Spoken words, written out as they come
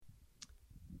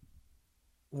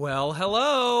Well,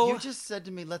 hello. You just said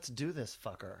to me, let's do this,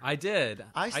 fucker. I did.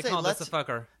 I say called this a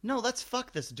fucker. No, let's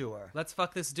fuck this doer. Let's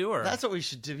fuck this doer. That's what we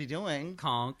should be doing.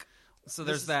 Conk. So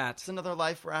there's that. It's another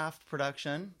Life Raft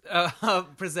production.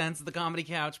 Presents the Comedy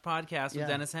Couch podcast with Yeah.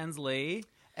 Dennis Hensley.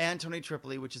 And Tony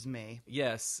Tripoli, which is me.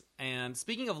 Yes. And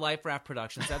speaking of Life Raft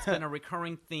Productions, that's been a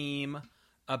recurring theme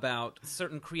about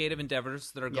certain creative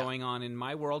endeavors that are going on in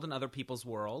my world and other people's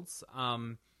worlds.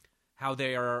 How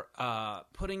they are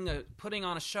putting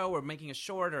on a show or making a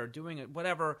short or doing it,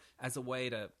 whatever, as a way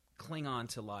to cling on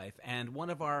to life. And one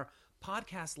of our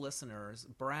podcast listeners,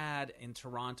 Brad in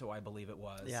Toronto, I believe it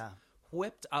was,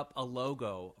 whipped up a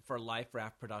logo for Life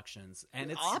Raft Productions.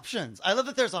 And it's options. I love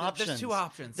that there's options. There's two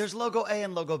options. There's logo A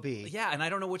and logo B. Yeah, and I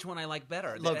don't know which one I like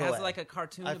better. Logo it has A. like a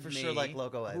cartoon I of for me, sure like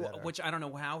logo A better. which I don't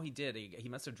know how he did. He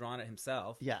must have drawn it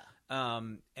himself. Yeah.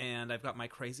 And I've got my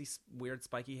crazy, weird,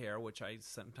 spiky hair, which I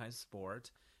sometimes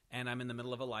sport. And I'm in the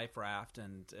middle of a life raft,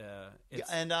 and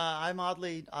it's... And I'm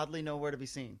oddly nowhere to be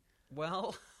seen.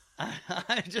 Well...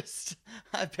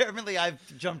 apparently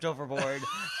I've jumped overboard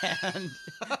and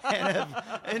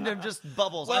I'm just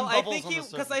bubbles. Well, I'm bubbles I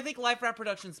think because I think Life Raft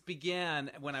Productions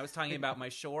began when I was talking about my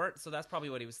short, so that's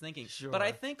probably what he was thinking. Sure. But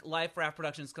I think Life Raft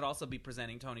Productions could also be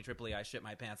presenting Tony Tripoli, I Shit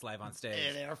My Pants live on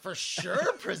stage. They're for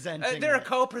sure presenting. They're it. a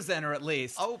co-presenter at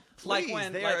least. Oh, please. Like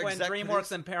when executives.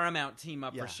 DreamWorks and Paramount team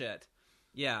up for shit.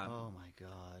 Yeah. Oh my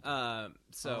god.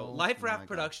 Life Raft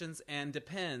Productions and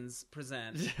Depends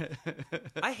present.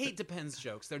 I hate Depends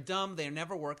jokes. They're dumb. They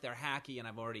never work. They're hacky, and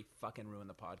I've already fucking ruined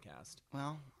the podcast.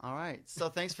 Well, all right. So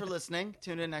thanks for listening.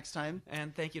 Tune in next time.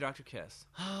 And thank you, Dr. Kiss.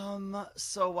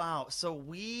 So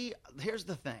here's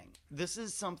the thing. This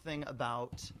is something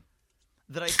about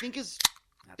that I think is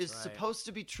supposed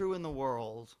to be true in the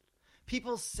world.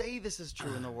 People say this is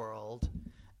true in the world,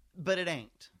 but it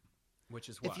ain't. Which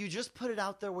is what? If you just put it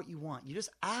out there what you want, you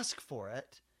just ask for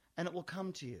it, and it will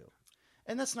come to you.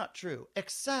 And that's not true,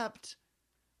 except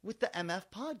with the MF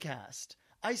podcast.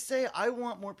 I say I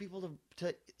want more people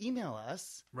to email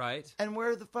us. Right. And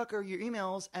where the fuck are your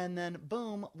emails? And then,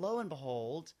 boom, lo and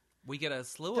behold, we get a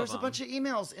slew of them. There's a bunch of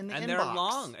emails in the inbox. And they're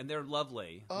long, and they're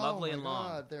lovely. Lovely and long. Oh,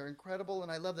 my God. They're incredible, and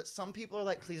I love that some people are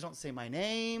like, please don't say my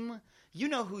name. You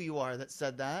know who you are that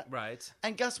said that. Right.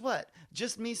 And guess what?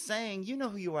 Just me saying, you know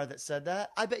who you are that said that,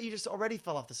 I bet you just already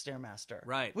fell off the Stairmaster.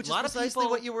 Right. Which is precisely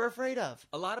what you were afraid of.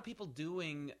 A lot of people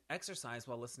doing exercise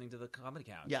while listening to the Comedy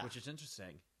Couch, which is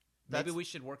interesting. Maybe we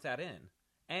should work that in.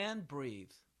 And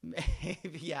breathe.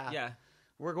 Maybe, yeah. Yeah.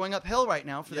 We're going uphill right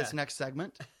now for this next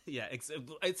segment. Yeah,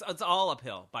 it's all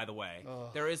uphill, by the way. Ugh.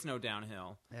 There is no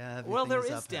downhill. Yeah, well, there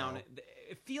is uphill. down.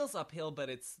 It feels uphill, but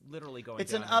it's literally going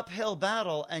It's downhill. an uphill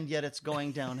battle, and yet it's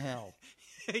going downhill.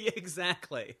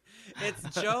 Exactly.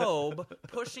 It's Job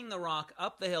pushing the rock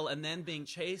up the hill and then being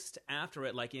chased after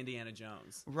it like Indiana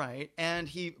Jones. Right, and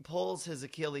he pulls his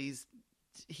Achilles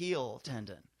heel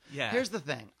tendon. Yeah. Here's the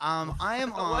thing. I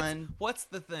am on... What's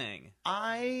the thing?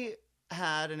 I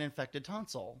had an infected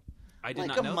tonsil. I did like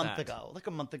not know a month that. ago. Like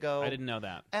a month ago. I didn't know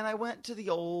that. And I went to the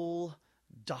old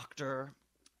doctor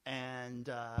and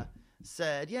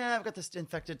said, yeah, I've got this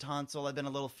infected tonsil. I've been a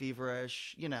little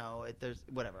feverish. You know, there's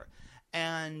whatever.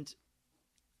 And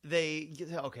they,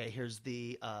 okay, here's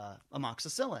the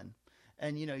amoxicillin.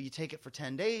 And, you know, you take it for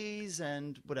 10 days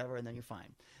and whatever, and then you're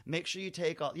fine. Make sure you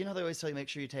take all, you know, they always tell you, make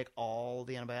sure you take all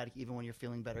the antibiotic, even when you're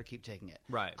feeling better, keep taking it.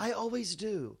 Right. I always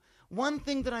do. One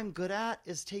thing that I'm good at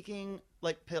is taking,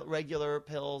 like, regular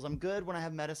pills. I'm good when I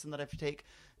have medicine that I have to take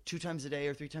 2 times a day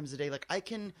or 3 times a day. Like, I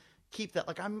can keep that.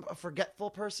 Like, I'm a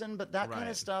forgetful person, but that kind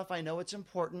of stuff, I know it's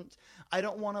important. I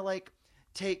don't want to, like,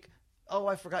 take, oh,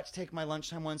 I forgot to take my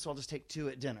lunchtime one, so I'll just take 2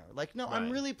 at dinner. Like, no,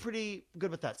 I'm really pretty good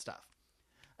with that stuff.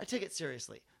 I take it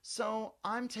seriously. So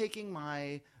I'm taking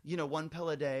my, 1 pill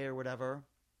a day or whatever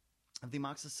of the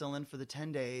amoxicillin for the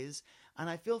 10 days, and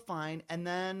I feel fine. And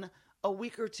then a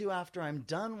week or 2 after I'm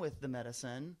done with the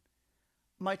medicine,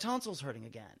 my tonsil's hurting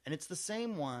again. And it's the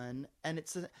same one, and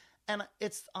it's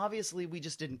obviously we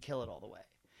just didn't kill it all the way.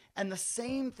 And the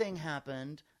same thing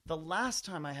happened the last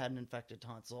time I had an infected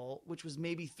tonsil, which was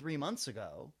maybe 3 months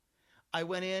ago. I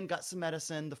went in, got some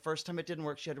medicine. The first time it didn't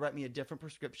work, she had to write me a different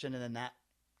prescription, and then that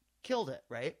killed it,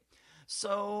 right?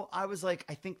 So I was like,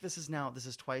 I think this is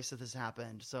twice that this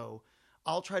happened. So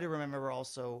I'll try to remember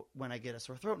also when I get a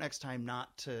sore throat next time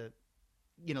not to,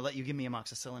 let you give me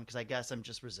amoxicillin because I guess I'm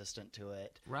just resistant to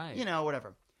it. Right.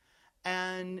 Whatever.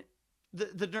 And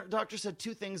the doctor said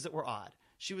 2 things that were odd.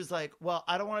 She was like, well,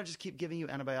 I don't want to just keep giving you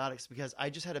antibiotics because I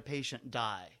just had a patient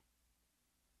die.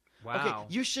 Wow.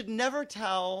 Okay, you should never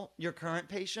tell your current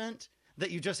patient that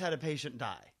you just had a patient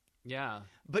die. Yeah.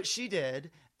 But she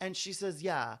did. And she says,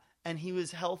 yeah. and he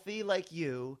was healthy like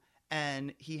you,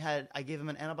 and I gave him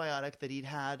an antibiotic that he'd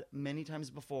had many times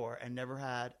before and never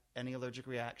had any allergic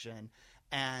reaction,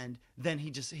 and then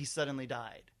he suddenly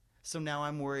died. So now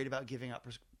I'm worried about giving up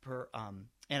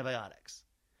antibiotics.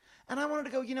 And I wanted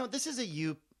to go, this is a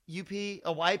UP,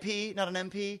 a YP, not an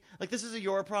MP. Like, this is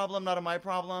your problem, not a my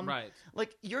problem. Right.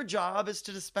 Like, your job is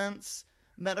to dispense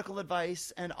medical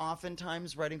advice, and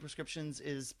oftentimes writing prescriptions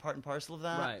is part and parcel of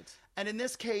that. Right. And in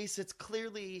this case, it's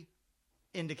clearly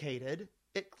indicated.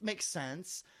 It makes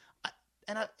sense.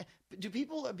 Do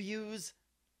people abuse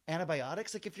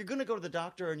antibiotics? Like, if you're going to go to the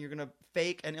doctor and you're going to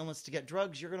fake an illness to get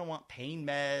drugs, you're going to want pain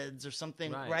meds or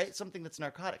something, right? Something that's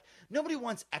narcotic. Nobody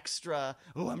wants extra,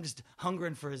 I'm just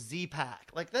hungering for a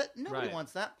Z-Pack. Like that, nobody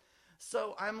wants that.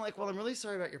 So I'm like, well, I'm really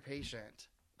sorry about your patient,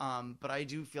 but I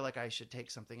do feel like I should take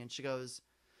something. And she goes,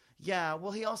 yeah,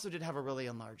 well, he also did have a really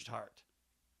enlarged heart.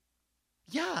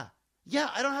 Yeah,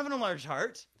 I don't have an enlarged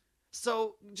heart.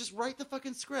 So just write the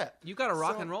fucking script. You got a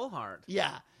rock and roll heart.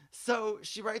 Yeah. So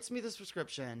she writes me this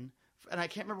prescription, and I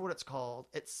can't remember what it's called.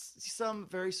 It's some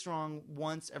very strong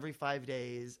once every 5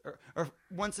 days, or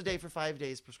once a day for 5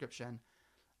 days prescription.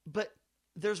 But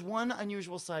there's one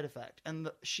unusual side effect, and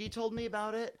she told me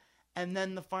about it, and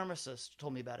then the pharmacist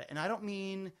told me about it. And I don't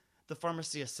mean the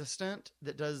pharmacy assistant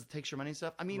that takes your money and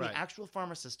stuff. I mean the actual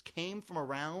pharmacist came from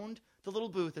around the little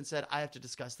booth and said, I have to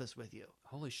discuss this with you.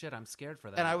 Holy shit, I'm scared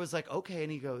for that. And I was like, okay.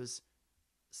 And he goes,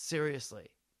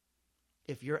 seriously,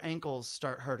 if your ankles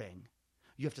start hurting,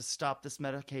 you have to stop this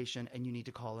medication and you need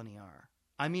to call an ER.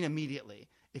 I mean, immediately.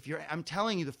 I'm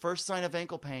telling you, the first sign of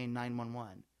ankle pain,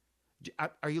 911.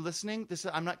 Are you listening?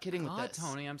 I'm not kidding with this.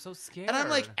 Tony, I'm so scared. And I'm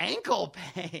like, ankle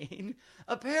pain?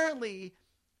 Apparently,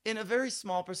 in a very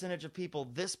small percentage of people,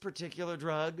 this particular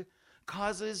drug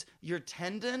causes your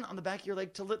tendon on the back of your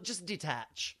leg to just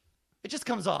detach. It just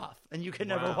comes off, and you can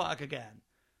never walk again.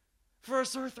 For a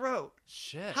sore throat.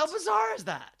 Shit. How bizarre is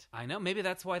that? I know. Maybe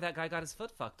that's why that guy got his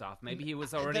foot fucked off. Maybe he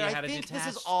was already had a detached... I think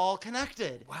this is all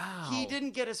connected. Wow. He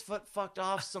didn't get his foot fucked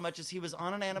off so much as he was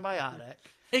on an antibiotic.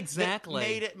 Exactly. That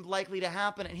made it likely to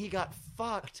happen, and he got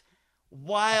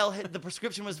while the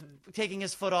prescription was taking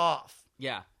his foot off.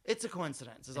 Yeah. It's a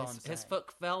coincidence, is all I'm saying. His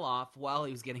foot fell off while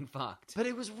he was getting fucked. But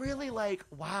it was really like,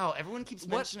 wow, everyone keeps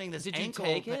mentioning this ankle. Did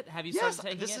you take it? Have you started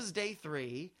taking it? Yes, this is day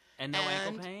 3. And no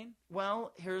ankle pain?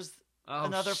 Well, here's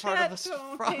another part of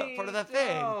the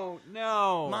thing.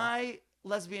 No. My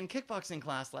lesbian kickboxing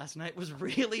class last night was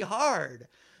really hard.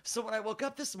 So when I woke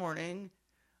up this morning,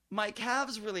 my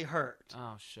calves really hurt.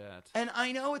 Oh, shit. And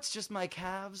I know it's just my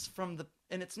calves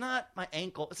and it's not my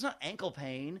ankle. It's not ankle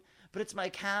pain, but it's my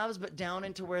calves, but down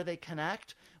into where they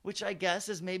connect, which I guess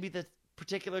is maybe the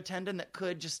particular tendon that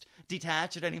could just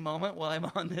detach at any moment while I'm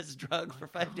on this drug for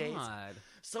 5 days.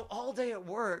 So all day at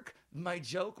work, my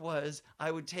joke was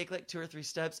I would take like 2 or 3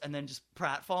 steps and then just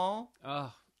pratfall.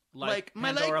 Oh, like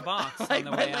Pandora box. Like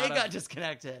my leg got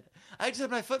disconnected. I just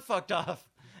had my foot fucked off,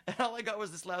 and all I got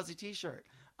was this lousy T-shirt.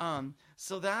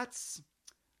 So that's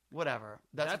whatever.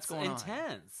 That's what's going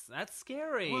intense. On. That's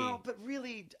scary. Well, but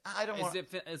really, I don't want.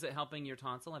 Is it helping your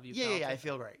tonsil? Have you? Yeah, I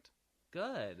feel great.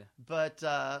 Good. But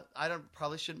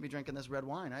probably shouldn't be drinking this red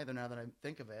wine either now that I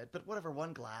think of it. But whatever,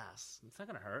 1 glass. It's not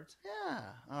gonna hurt. Yeah.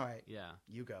 All right. Yeah.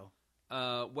 You go.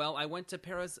 Well, I went to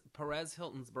Perez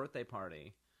Hilton's birthday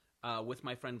party with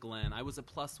my friend Glenn. I was a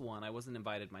 +1. I wasn't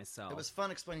invited myself. It was fun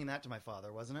explaining that to my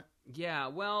father, wasn't it? Yeah.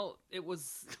 Well, it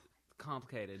was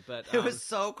complicated, but it was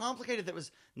so complicated that it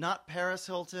was not Paris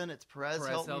Hilton. It's Perez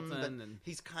Hilton. And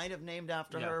he's kind of named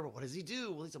after her. But what does he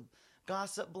do? Well, he's a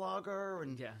gossip blogger,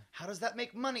 and how does that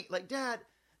make money? Like, Dad,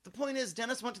 the point is,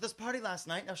 Dennis went to this party last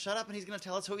night. Now shut up, and he's going to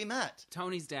tell us who he met.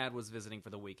 Tony's dad was visiting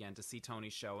for the weekend to see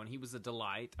Tony's show, and he was a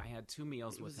delight. I had 2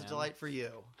 meals with him. It was a delight for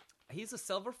you. He's a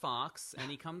silver fox,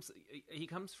 and he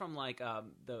comes from like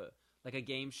a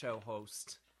game show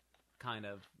host kind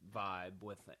of vibe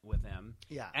with him.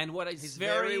 Yeah. And he's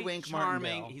very Wink charming.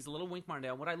 Martindale. He's a little Wink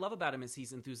Martindale. What I love about him is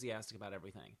he's enthusiastic about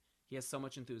everything. He has so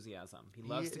much enthusiasm. He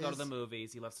loves to go to the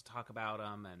movies. He loves to talk about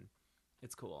them, and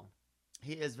it's cool.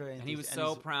 He is very enthusiastic. And he was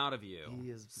so proud of you. He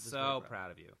is so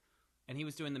proud of you. And he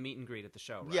was doing the meet and greet at the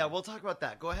show, right? Yeah, we'll talk about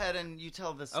that. Go ahead and you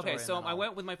tell this story. Okay, so I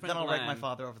went with my friend Then I'll Glenn. write my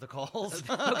father over the coals.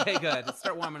 Okay, good. Let's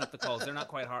start warming up the coals. They're not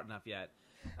quite hard enough yet.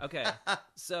 Okay,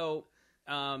 so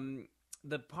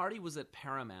the party was at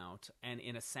Paramount and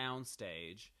in a sound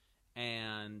stage,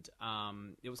 and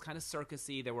it was kind of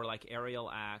circusy. There were like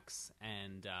aerial acts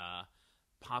and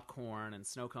popcorn and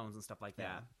snow cones and stuff like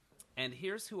that. And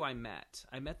here's who I met.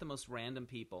 I met the most random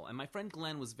people. And my friend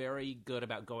Glenn was very good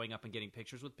about going up and getting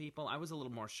pictures with people. I was a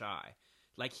little more shy.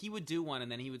 Like, he would do one,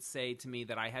 and then he would say to me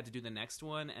that I had to do the next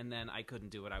one, and then I couldn't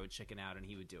do it. I would chicken out, and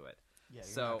he would do it. Yeah,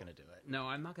 you're not going to do it. No,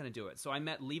 I'm not going to do it. So I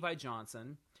met Levi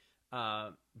Johnson,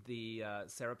 the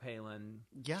Sarah Palin,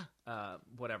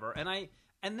 whatever,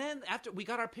 and then after we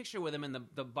got our picture with him, and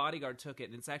the bodyguard took it,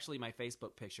 and it's actually my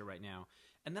Facebook picture right now.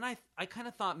 And then I kind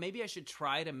of thought maybe I should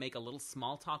try to make a little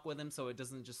small talk with him so it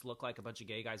doesn't just look like a bunch of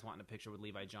gay guys wanting a picture with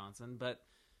Levi Johnson. But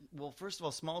well, first of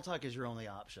all, small talk is your only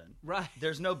option. Right.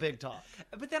 There's no big talk.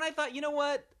 But then I thought, you know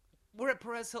what? We're at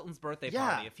Perez Hilton's birthday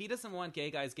party. If he doesn't want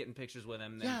gay guys getting pictures with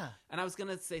him, then... And I was going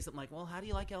to say something like, well, how do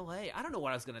you like L.A.? I don't know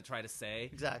what I was going to try to say.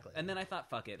 Exactly. And then I thought,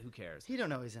 fuck it, who cares? He don't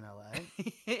know he's in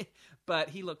L.A. But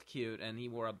he looked cute, and he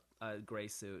wore a gray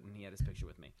suit, and he had his picture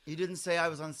with me. You didn't say I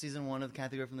was on season 1 of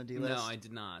Kathy Griffin the D-List? No, I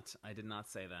did not. I did not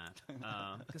say that.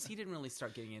 Because he didn't really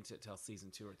start getting into it till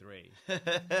season 2 or 3.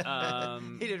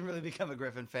 He didn't really become a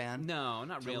Griffin fan? No,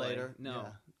 not really. Later? No.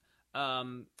 Yeah.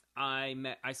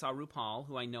 I saw RuPaul,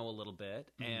 who I know a little bit,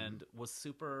 and was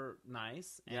super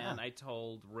nice. And I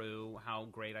told Ru how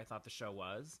great I thought the show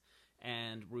was.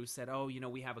 And Ru said, "Oh,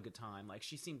 we have a good time." Like,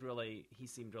 he seemed really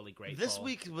grateful. This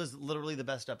week was literally the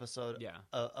best episode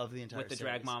of the entire with the series.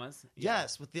 drag mamas.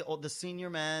 Yes, with the senior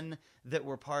men that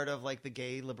were part of like the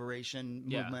gay liberation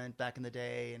movement back in the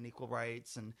day and equal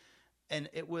rights, and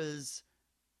it was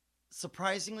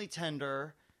surprisingly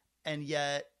tender, and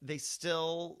yet they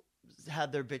still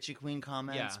had their bitchy queen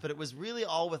comments, but it was really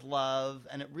all with love,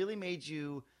 and it really made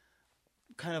you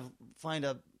kind of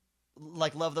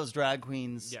love those drag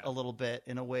queens a little bit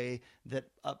in a way that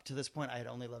up to this point I had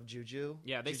only loved Juju.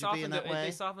 Yeah, they softened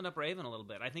up Raven a little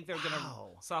bit. I think they're going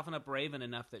to soften up Raven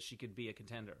enough that she could be a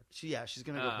contender. She's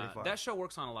going to go pretty far. That show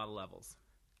works on a lot of levels,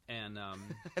 and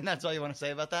and that's all you want to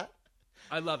say about that?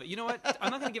 I love it. You know what?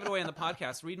 I'm not going to give it away on the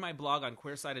podcast. Read my blog on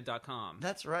queersided.com.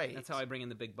 That's right. That's how I bring in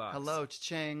the big bucks. Hello,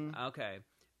 cha-ching. Okay.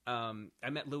 I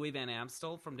met Louis Van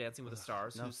Amstel from Dancing with the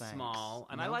Stars, who's small,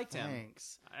 and I liked him.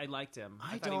 I liked him.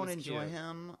 I don't enjoy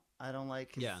him. I don't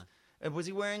like his... Yeah. Was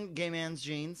he wearing gay man's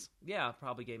jeans? Yeah,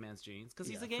 probably gay man's jeans, because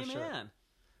he's a gay man. Sure.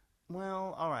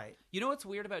 Well, all right. You know what's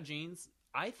weird about jeans?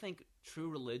 I think true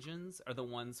religions are the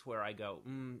ones where I go,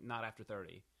 not after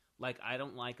 30. Like, I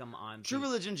don't like them on... True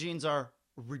religion jeans are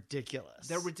ridiculous.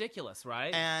 They're ridiculous,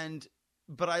 right?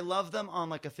 But I love them on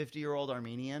like a 50-year-old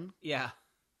Armenian. Yeah.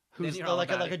 Who's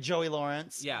like a Joey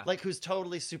Lawrence. Yeah. Like, who's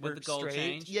totally super with the gold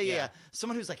straight. Change. Yeah.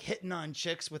 Someone who's like hitting on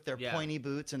chicks with their pointy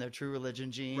boots and their true religion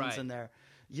jeans and their,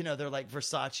 their like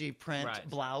Versace print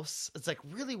blouse. It's like,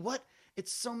 really, what?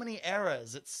 It's so many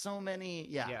eras. It's so many,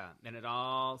 Yeah, and it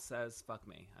all says, fuck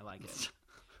me. I like it.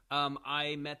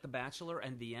 I met The Bachelor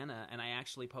and Vienna, and I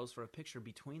actually posed for a picture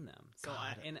between them. So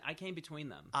I came between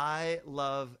them. I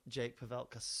love Jake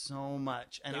Pavelka so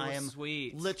much, and I am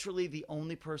literally the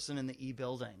only person in the E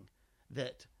building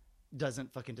that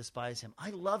doesn't fucking despise him.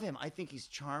 I love him. I think he's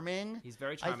charming. He's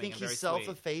very charming. I think and he's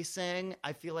self-effacing.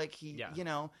 I feel like he,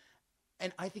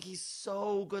 and I think he's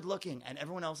so good looking. And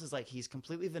everyone else is like, he's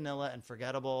completely vanilla and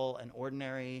forgettable and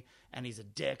ordinary, and he's a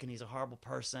dick and he's a horrible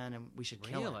person, and we should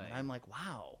kill him. And I'm like,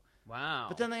 wow.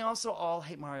 But then they also all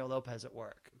hate Mario Lopez at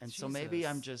work. And so maybe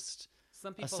I'm just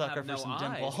a sucker for some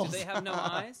dimples. Do they have no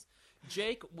eyes?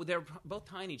 Jake, they're both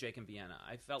tiny, Jake and Vienna.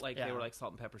 I felt like they were like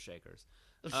salt and pepper shakers.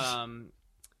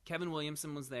 Kevin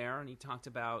Williamson was there, and he talked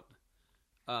about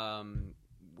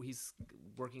he's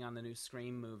working on the new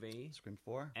Scream movie. Scream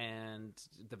 4? And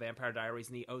the Vampire Diaries,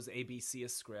 and he owes ABC a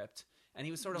script. And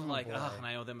he was sort of and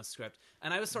I owe them a script.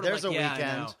 And I was sort of There's a I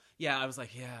weekend. know. Yeah, I was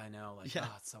like, I know. Like,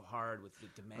 it's so hard with the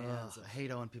demands. I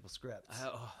hate owing people scripts.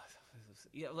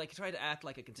 Like, try to act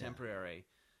like a contemporary.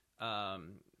 That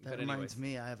reminds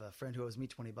me, I have a friend who owes me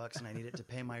 $20 and I need it to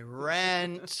pay my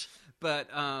rent. But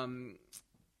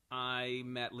I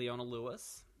met Leona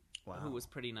Lewis, who was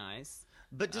pretty nice.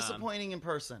 But disappointing in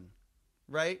person,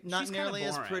 right? Not nearly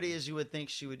as pretty as you would think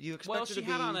she would. You expect her to be...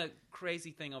 Well, she had on a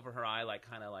crazy thing over her eye, like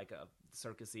kind of like a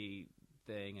circusy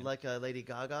thing. And... Like a Lady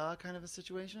Gaga kind of a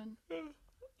situation?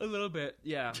 A little bit,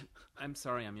 yeah. I'm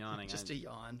sorry, I'm yawning. Just a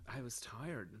yawn. I was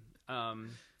tired.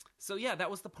 So yeah,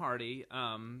 that was the party.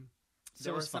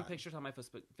 There were some pictures on my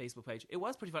Facebook page. It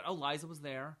was pretty fun. Oh, Liza was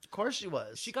there. Of course she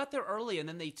was. She got there early, and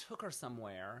then they took her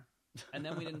somewhere, and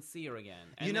then we didn't see her again.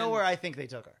 And where I think they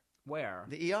took her? Where?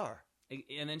 The ER.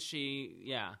 And then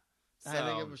So, I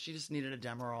think she just needed a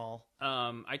Demerol.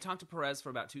 I talked to Perez for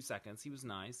about 2 seconds. He was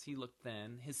nice. He looked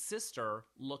thin. His sister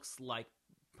looks like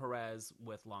Perez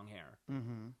with long hair.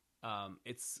 Mm-hmm.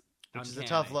 It's which is a uncanny.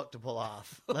 tough look to pull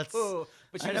off. Let's.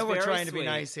 But she I was know we're very trying to be sweet.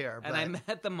 nice here, but And I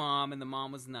met the mom, and the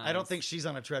mom was nice. I don't think she's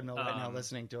on a treadmill right now Um,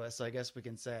 listening to us. So I guess we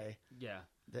can say Yeah.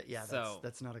 that. Yeah, So,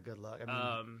 that's not a good look.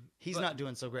 I mean, he's but- not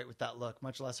doing so great with that look,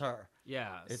 much less her.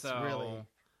 Yeah. It's so, really-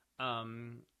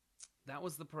 that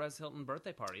was the Perez Hilton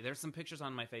birthday party. There's some pictures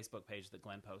on my Facebook page that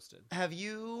Glenn posted. Have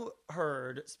you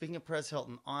heard? Speaking of Perez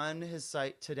Hilton, on his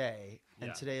site today, and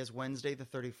Yeah. today is Wednesday the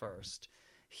 31st.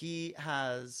 He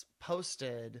has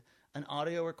posted an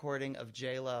audio recording of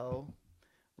J-Lo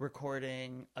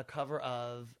recording a cover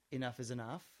of Enough Is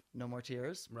Enough, No More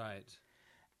Tears. Right.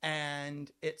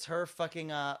 And it's her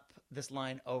fucking up this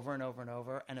line over and over and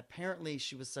over. And apparently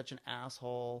she was such an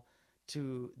asshole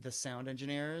to the sound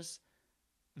engineers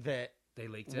that They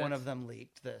leaked it. one of them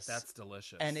leaked this. That's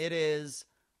delicious. And it is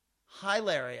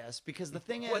hilarious because the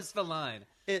thing is, What's the line?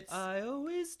 it's I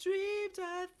always dreamed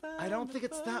I'd find I don't think the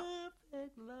it's that-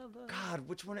 perfect lover. God,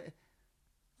 which one?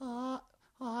 I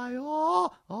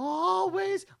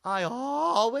always.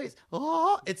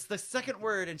 It's the second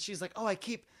word, and she's like, "Oh, I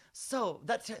keep." So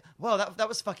that's well, that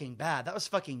was fucking bad. That was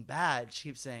fucking bad. She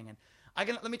keeps saying, and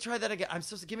let me try that again. I'm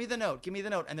supposed to give me the note,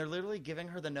 and they're literally giving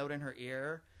her the note in her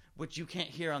ear, which you can't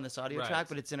hear on this audio Right. track,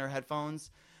 but it's in her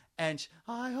headphones. And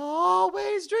I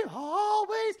always dream,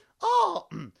 always. Oh,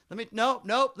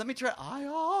 nope. Let me try. I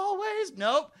always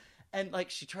nope. And like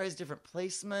she tries different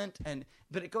placement,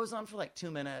 but it goes on for like 2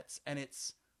 minutes, and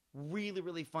it's really,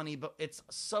 really funny. But it's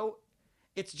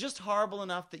just horrible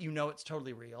enough that you know it's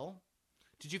totally real.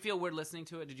 Did you feel weird listening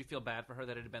to it? Did you feel bad for her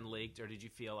that it had been leaked, or did you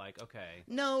feel like, okay?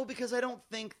 No, because I don't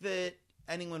think that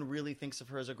anyone really thinks of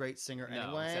her as a great singer No,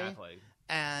 anyway. exactly.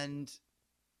 And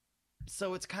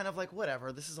so it's kind of like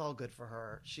whatever. This is all good for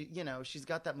her. She's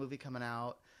got that movie coming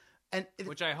out, and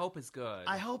Which I hope is good.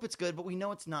 I hope it's good, but we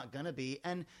know it's not gonna be.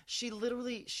 And she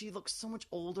looks so much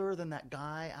older than that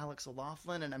guy, Alex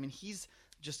O'Loughlin. And I mean, he's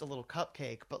just a little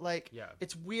cupcake, but like, Yeah.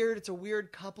 it's weird. It's a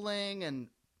weird coupling, and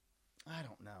I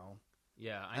don't know.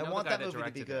 Yeah, I know want the guy that movie to be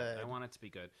directed it. good. I want it to be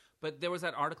good. But there was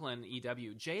that article in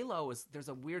EW. J-Lo there's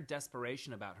a weird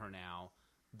desperation about her now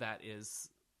that is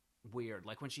weird.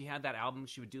 Like when she had that album,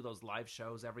 she would do those live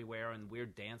shows everywhere and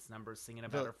weird dance numbers singing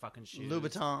about her fucking shoes.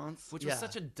 Louboutins, Which was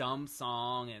such a dumb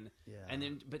song, and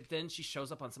Yeah. then she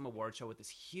shows up on some award show with this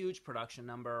huge production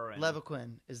number. And,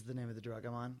 Levaquin is the name of the drug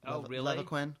I'm on. Oh, really?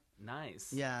 Levaquin.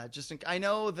 Nice. Yeah, I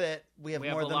know that we have We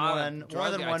have more a than lot of one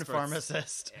drug experts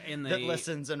pharmacist in that the-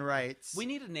 listens and writes. We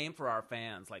need a name for our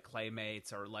fans, like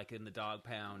Claymates or like in the Dog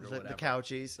Pound or the whatever.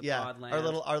 Couchies, The yeah, Podland. our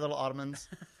little Ottomans,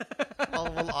 all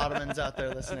the little Ottomans out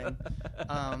there listening.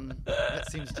 That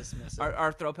seems dismissive.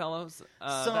 Our throw pillows.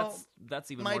 So,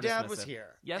 That's even My more dad dismissive. was here.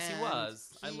 Yes, he and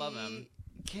was. I love him.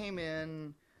 He came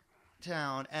in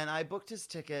town, and I booked his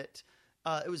ticket.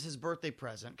 It was his birthday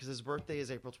present because his birthday is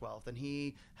April 12th, and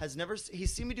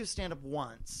he's seen me do stand up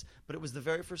once, but it was the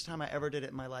very first time I ever did it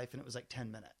in my life, and it was like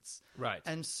 10 minutes. Right.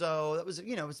 And so that was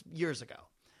it was years ago.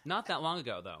 Not that long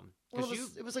ago, though. Well,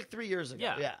 Because it was like 3 years ago.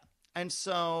 Yeah. Yeah. And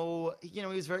so, he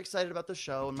was very excited about the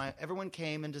show, and everyone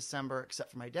came in December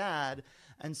except for my dad.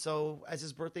 And so, as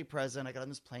his birthday present, I got him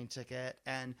this plane ticket,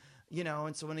 and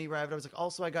so when he arrived, I was like,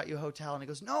 also, I got you a hotel. And he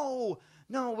goes, no,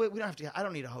 we don't have to. I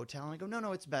don't need a hotel. And I go,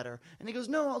 no, it's better. And he goes,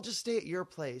 no, I'll just stay at your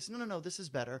place. No, this is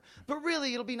better. But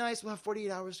really, it'll be nice. We'll have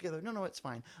 48 hours together. No, it's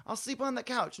fine. I'll sleep on the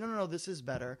couch. No, this is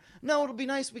better. No, it'll be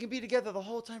nice. We can be together the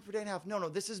whole time for a day and a half. No,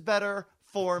 this is better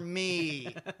for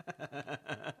me.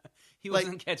 he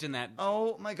wasn't catching that.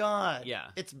 Oh my God. Yeah.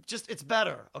 It's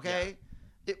better. Okay.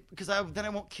 Because then I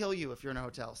won't kill you if you're in a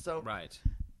hotel. So Right.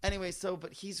 anyway,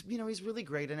 but he's he's really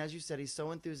great, and as you said, he's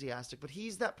so enthusiastic. But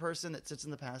he's that person that sits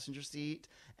in the passenger seat,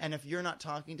 and if you're not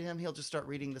talking to him, he'll just start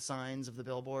reading the signs of the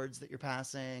billboards that you're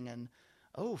passing, and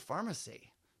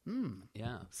pharmacy.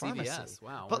 Yeah. Pharmacy. CVS.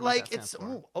 Wow. But wonder what like that it's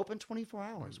stands for. open 24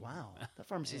 hours. Wow, that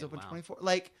pharmacy's Hey, open wow. 24.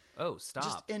 Like Oh, stop.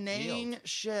 just inane Yield.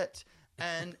 shit.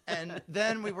 And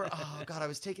then we were, oh God, I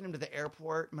was taking him to the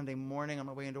airport Monday morning on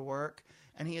my way into work,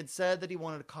 and he had said that he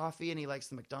wanted a coffee and he likes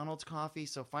the McDonald's coffee.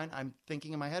 So fine, I'm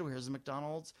thinking in my head, well, here's the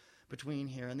McDonald's between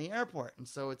here and the airport. And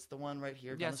so it's the one right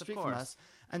here down Yes, the of street from course. us.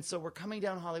 And so we're coming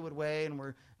down Hollywood Way, and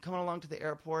we're coming along to the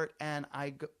airport, and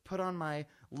I put on my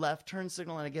left turn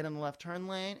signal, and I get in the left turn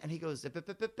lane, and he goes, zip, bip,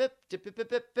 bip, bip, bip, dip, bip, bip,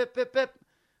 bip, bip, bip, bip.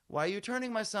 Why are you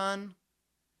turning, my son?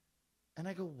 And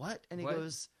I go, what? And he What?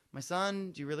 goes, my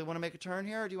son, do you really want to make a turn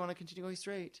here, or do you want to continue going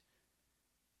straight?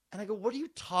 And I go, what are you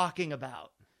talking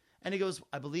about? And he goes,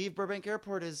 I believe Burbank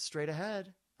Airport is straight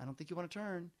ahead. I don't think you want to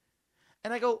turn.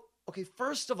 And I go, okay,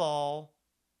 first of all,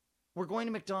 we're going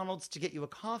to McDonald's to get you a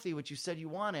coffee, which you said you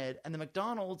wanted, and the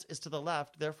McDonald's is to the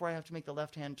left, therefore I have to make the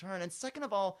left-hand turn. And second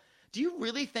of all, Do you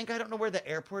really think I don't know where the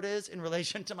airport is in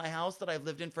relation to my house that I've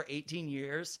lived in for 18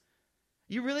 years?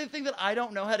 You really think that I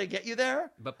don't know how to get you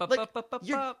there?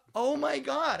 Oh my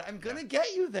God, I'm going to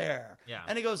get you there. Yeah.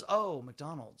 And he goes, oh,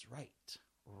 McDonald's, right.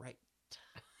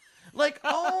 Like,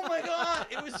 oh my God,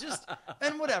 it was just,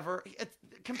 and whatever.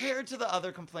 Compared to the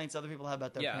other complaints other people have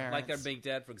about their parents. Like their big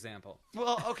dead, for example.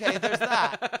 Well, okay, there's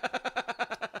that.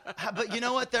 But you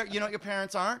know what? You know what your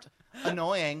parents aren't?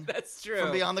 Annoying. That's true.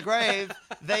 From beyond the grave,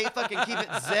 they fucking keep it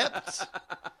zipped.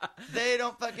 They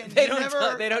don't fucking. They don't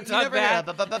talk back.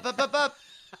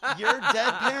 Your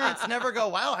dead parents never go,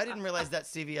 wow, I didn't realize that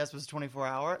CVS was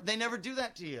 24-hour. They never do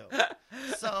that to you.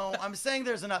 So I'm saying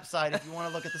there's an upside if you want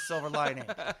to look at the silver lining.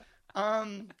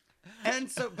 And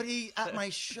so, but he, at my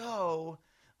show,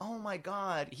 oh my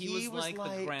God. He was like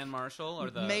the Grand Marshal or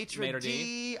the Maitre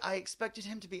d'. I expected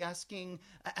him to be asking,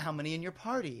 how many in your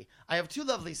party? I have 2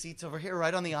 lovely seats over here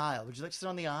right on the aisle. Would you like to sit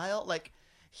on the aisle? Like,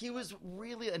 he was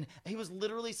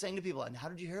literally saying to people, and how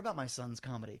did you hear about my son's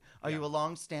comedy? Are you a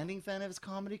long-standing fan of his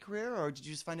comedy career, or did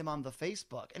you just find him on the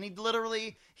Facebook? And he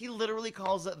literally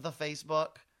calls it the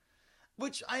Facebook,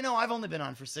 which I know I've only been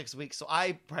on for 6 weeks, so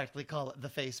I practically call it the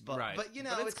Facebook. Right. But, you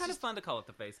know, it's kind of fun to call it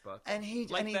the Facebook. And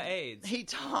the AIDS. He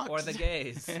talks. Or the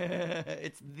gays.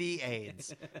 It's the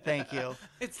AIDS. Thank you.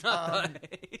 It's not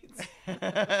the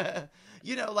AIDS.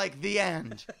 You know, like the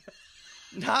end.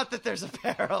 Not that there's a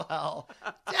parallel.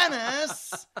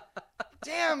 Dennis!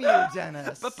 Damn you,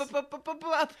 Dennis. My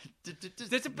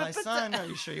son, are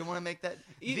you sure you want to make that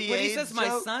When the he AIDS says joke?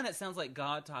 my son, it sounds like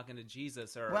God talking to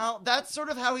Jesus. Well, that's sort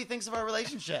of how he thinks of our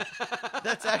relationship.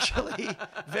 That's actually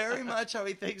very much how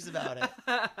he thinks about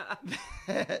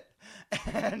it.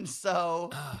 And so,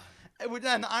 and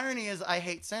the irony is I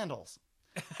hate sandals.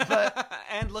 But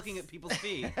and looking at people's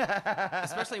feet,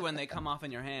 especially when they come off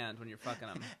in your hand when you're fucking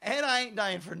them. And I ain't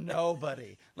dying for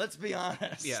nobody. Let's be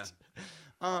honest. Yeah.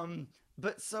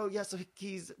 But so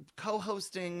he's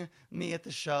co-hosting me at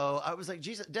the show. I was like,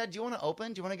 Jesus, Dad, do you want to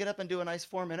open? Do you want to get up and do a nice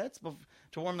 4 minutes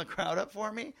to warm the crowd up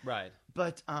for me? Right.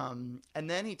 But and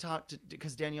then he talked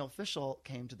because Danielle Fishel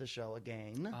came to the show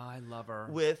again. Oh, I love her.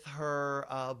 With her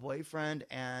boyfriend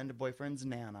and boyfriend's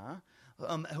Nana.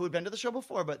 Who had been to the show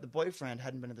before, but the boyfriend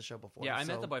hadn't been to the show before. Yeah, I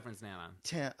met the boyfriend's Nana.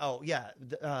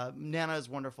 Nana is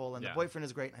wonderful, and the boyfriend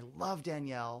is great, and I love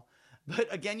Danielle.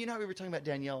 But again, you know how we were talking about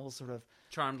Danielle's sort of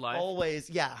charmed life? Always,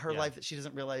 her life that she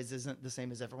doesn't realize isn't the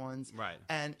same as everyone's. Right.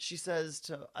 And she says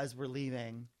as we're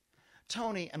leaving,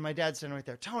 Tony, and my dad's standing right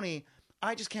there, Tony,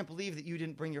 I just can't believe that you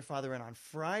didn't bring your father in on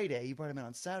Friday. You brought him in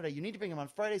on Saturday. You need to bring him on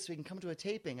Friday so he can come to a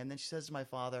taping. And then she says to my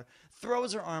father,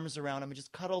 throws her arms around him and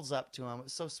just cuddles up to him. It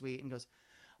was so sweet. And goes,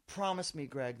 promise me,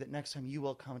 Greg, that next time you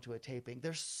will come to a taping.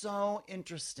 They're so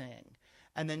interesting.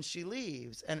 And then she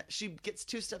leaves. And she gets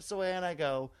 2 steps away and I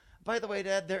go, by the way,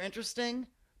 Dad, they're interesting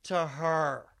to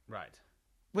her. Right.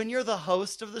 When you're the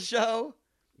host of the show...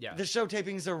 Yeah. The show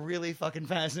tapings are really fucking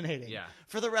fascinating. Yeah.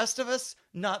 For the rest of us,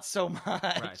 not so much.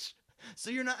 Right. So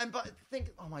you're not. And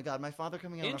think, oh my God, my father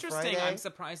coming in on a Interesting. Friday. I'm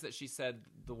surprised that she said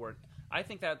the word. I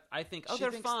think, they're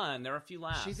fun. There are a few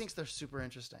laughs. She thinks they're super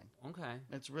interesting. Okay.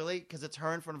 It's really because it's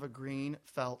her in front of a green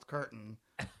felt curtain.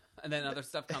 And then other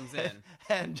stuff comes in.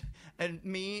 and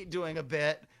me doing a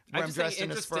bit where I'm dressed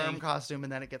in a sperm costume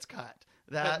and then it gets cut.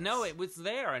 But no, it was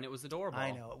there and it was adorable.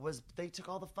 I know. It was. They took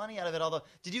all the funny out of it.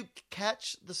 Did you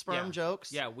catch the sperm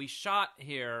jokes? Yeah, we shot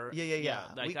here. Yeah.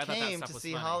 Like, we I thought came that to was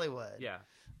see funny. Hollywood. Yeah.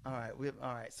 All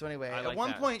right. So anyway, like at one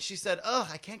that. point she said, "Ugh,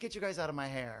 I can't get you guys out of my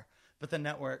hair," but the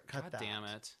network cut God that. Damn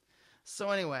it.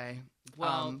 So anyway,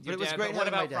 well, but it was great. What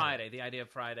having about my dad. Friday? The idea of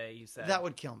Friday, you said that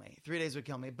would kill me. 3 days would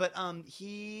kill me. But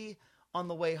he. On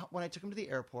the way, when I took him to the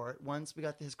airport, once we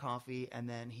got his coffee, and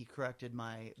then he corrected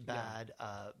my bad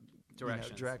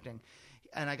directing,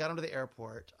 and I got him to the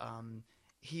airport.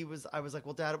 I was like,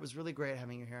 well, Dad, it was really great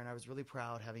having you here, and I was really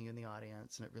proud having you in the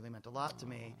audience, and it really meant a lot to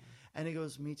me. And he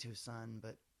goes, me too, son,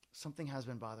 but something has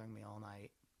been bothering me all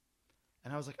night.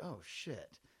 And I was like, oh,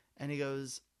 shit. And he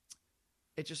goes,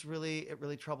 it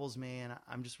really troubles me, and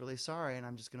I'm just really sorry, and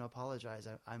I'm just going to apologize.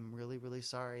 I'm really, really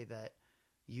sorry that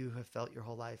you have felt your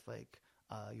whole life like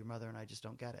your mother and I just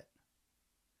don't get it.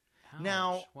 Ouch.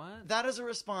 Now, what? That is a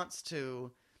response to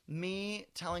me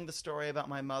telling the story about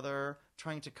my mother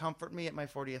trying to comfort me at my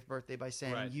 40th birthday by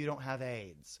saying, you don't have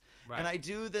AIDS. Right. And I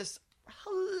do this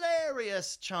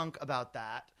hilarious chunk about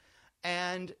that.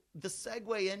 And the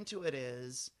segue into it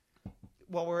is,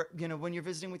 well, when you're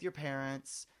visiting with your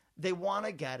parents, they want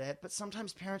to get it, but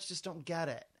sometimes parents just don't get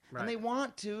it. Right. And they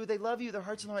want to. They love you. Their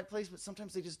heart's in the right place, but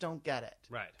sometimes they just don't get it.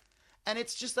 Right. And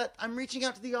it's just that I'm reaching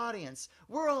out to the audience.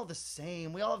 We're all the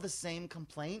same. We all have the same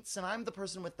complaints, and I'm the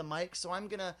person with the mic, so I'm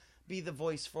going to be the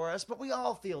voice for us, but we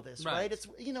all feel this, right? It's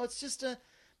it's just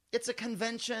it's a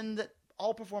convention that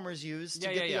all performers use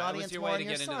to get the audience more on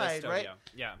your side, right?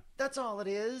 Yeah. That's all it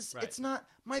is. Right. It's not,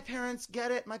 my parents get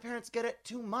it. My parents get it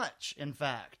too much, in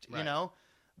fact, Right.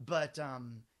 But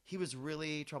he was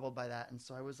really troubled by that. And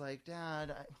so I was like,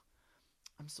 Dad,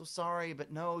 I'm so sorry,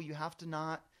 but no, you have to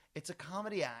not. It's a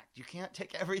comedy act. You can't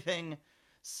take everything.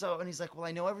 And he's like, well,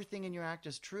 I know everything in your act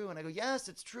is true. And I go, yes,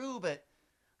 it's true, but,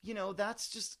 that's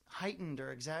just heightened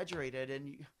or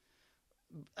exaggerated.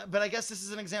 But I guess this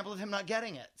is an example of him not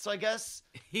getting it. So I guess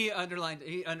he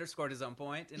underscored his own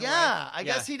point. I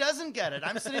guess he doesn't get it.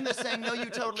 I'm sitting there saying, no, you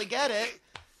totally get it.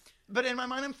 But in my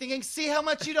mind, I'm thinking, see how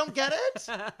much you don't get it?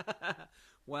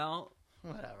 Well,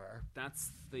 whatever.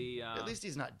 That's the... At least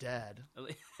he's not dead.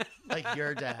 Like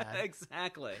your dad.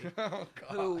 Exactly. Oh, God.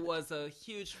 Who was a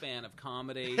huge fan of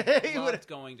comedy. He loved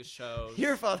going to shows.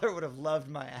 Your father would have loved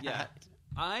my act. Yeah.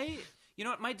 You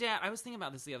know what, my dad... I was thinking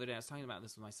about this the other day. I was talking about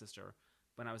this with my sister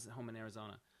when I was at home in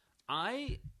Arizona.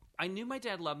 I knew my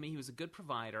dad loved me. He was a good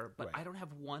provider, but I don't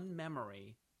have one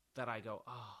memory that I go,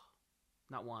 oh,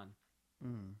 not one.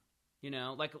 Mm.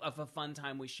 Like of a fun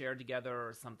time we shared together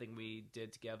or something we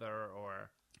did together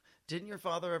or... Didn't your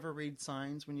father ever read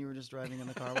signs when you were just driving in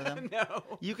the car with him? No.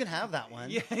 You can have that one.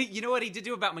 Yeah, you know what he did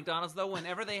do about McDonald's, though?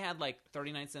 Whenever they had,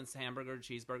 39-cent hamburger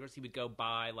cheeseburgers, he would go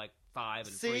buy, 5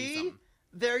 and freeze them.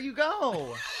 There you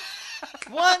go.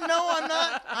 What? No,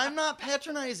 I'm not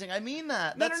patronizing. I mean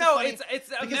that. No. It's a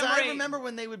because memory. I remember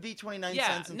when they would be 29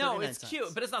 cents and 39 no, it's cents.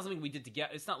 cute, but it's not something we did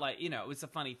together. It's not like, it's a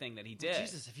funny thing that he did. Well,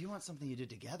 Jesus, if you want something you did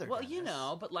together. Well,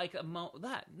 Dennis. but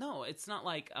no, it's not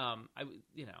like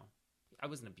I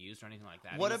wasn't abused or anything like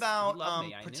that. What about he loved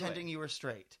me. pretending you were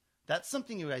straight? That's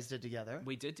something you guys did together.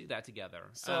 We did do that together.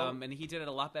 So, and he did it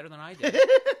a lot better than I did.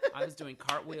 I was doing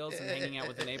cartwheels and hanging out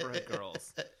with the neighborhood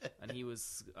girls. And he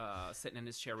was sitting in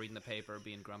his chair reading the paper,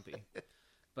 being grumpy.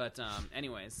 But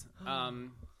anyways,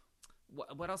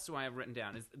 what else do I have written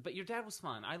down? But your dad was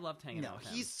fun. I loved hanging out with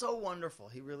him. He's so wonderful.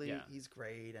 He really, he's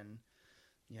great. And,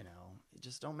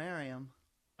 just don't marry him.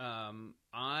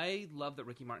 I love that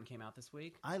Ricky Martin came out this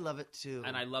week. I love it too.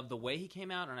 And I love the way he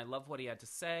came out, and I love what he had to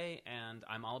say, and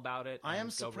I'm all about it. I am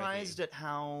surprised at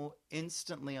how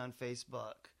instantly on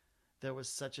Facebook there was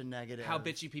such a negative. How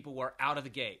bitchy people were out of the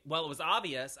gate. Well, it was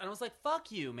obvious, and I was like,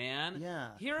 fuck you, man. Yeah.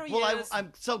 Here he is.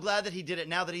 I'm so glad that he did it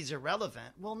now that he's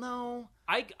irrelevant. Well, no.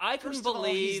 I couldn't First of all,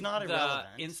 believe he's not the irrelevant.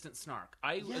 instant snark.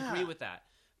 I agree with that.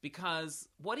 Because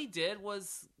what he did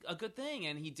was a good thing,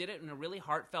 and he did it in a really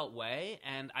heartfelt way,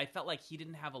 and I felt like he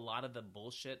didn't have a lot of the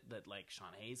bullshit that, Sean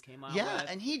Hayes came out with. Yeah,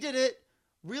 and he did it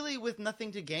really with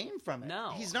nothing to gain from it.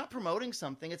 No. He's not promoting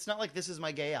something. It's not like this is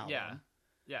my gay album.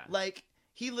 Yeah.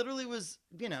 He literally was,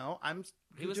 I'm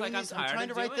tired trying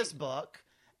to of write doing this book,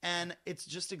 and it's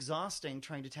just exhausting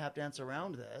trying to tap dance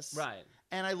around this. Right.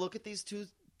 And I look at these two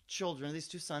children, these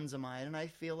two sons of mine, and I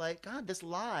feel like, God, this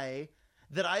lie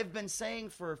that I've been saying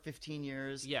for 15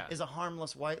 years is a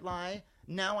harmless white lie.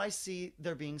 Now I see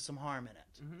there being some harm in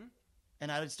it. Mm-hmm.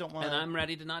 And I just don't want to... And I'm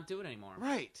ready to not do it anymore.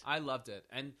 Right. I loved it.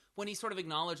 And when he sort of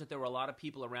acknowledged that there were a lot of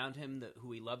people around him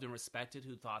who he loved and respected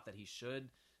who thought that he should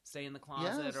stay in the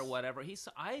closet or whatever,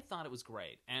 I thought it was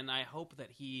great. And I hope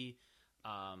that he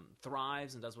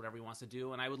thrives and does whatever he wants to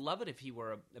do. And I would love it if he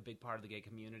were a big part of the gay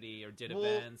community or did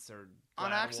events or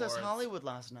on Access awards. Hollywood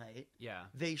last night. Yeah,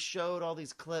 they showed all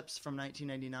these clips from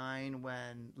 1999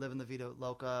 when "Livin' La Vida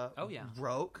Loca"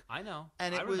 broke. I know,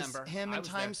 and it was remember. him in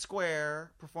Times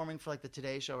Square performing for the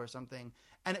Today Show or something.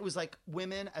 And it was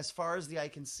women as far as the eye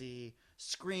can see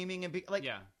screaming and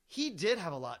he did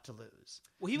have a lot to lose.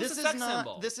 Well, he was a sex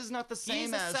symbol. This is not the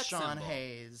same as Sean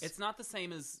Hayes. It's not the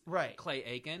same as Clay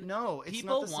Aiken. No, it's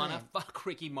people not the same. want to fuck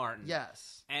Ricky Martin.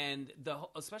 Yes, and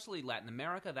especially Latin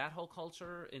America, that whole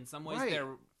culture. In some ways,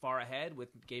 they're far ahead with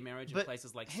gay marriage in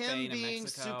places like Spain and Mexico. Him being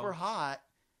super hot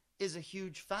is a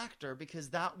huge factor because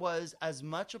that was as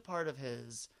much a part of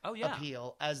his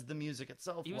appeal as the music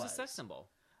itself was. He was a sex symbol.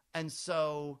 And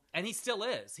so... And he still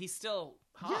is. He's still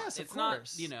hot. Yes, it's of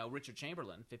course. not, Richard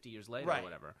Chamberlain 50 years later or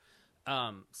whatever.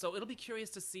 So it'll be curious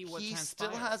to see what transpires. He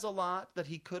still has a lot that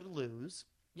he could lose.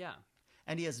 Yeah.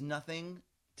 And he has nothing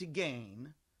to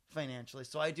gain financially.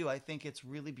 So I think it's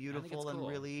really beautiful and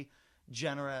really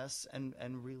generous and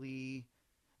really...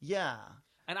 Yeah.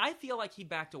 And I feel like he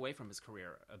backed away from his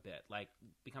career a bit.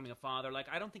 Becoming a father.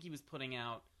 I don't think he was putting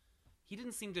out... He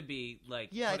didn't seem to be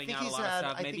putting out a lot of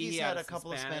stuff. Maybe he's he had a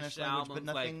couple of Spanish language, albums, but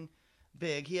nothing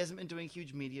big. He hasn't been doing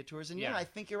huge media tours. And I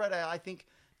think you're right. I think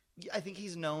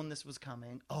he's known this was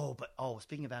coming.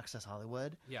 Speaking of Access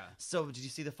Hollywood. Yeah. So did you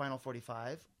see the Final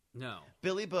 45? No.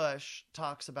 Billy Bush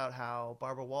talks about how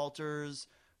Barbara Walters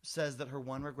says that her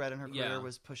one regret in her career Yeah.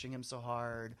 was pushing him so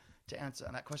hard to answer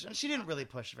that question. And she didn't really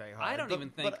push very hard. I don't even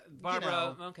think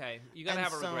Barbara. You know, okay, you gotta and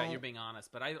have a regret. so- You're being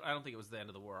honest, but I don't think it was the end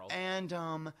of the world.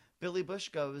 And Billy Bush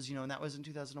goes, you know, and that was in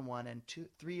 2001. And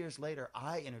 3 years later,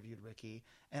 I interviewed Ricky,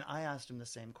 and I asked him the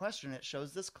same question. It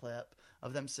shows this clip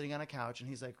of them sitting on a couch, and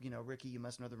he's like, you know, Ricky, you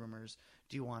must know the rumors.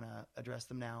 Do you want to address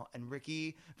them now? And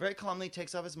Ricky very calmly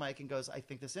takes off his mic and goes, I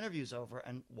think this interview's over,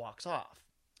 and walks off.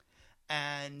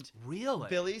 And Really?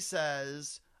 Billy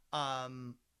says,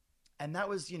 and that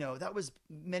was, you know, that was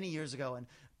many years ago. And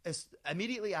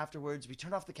immediately afterwards, we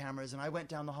turned off the cameras, and I went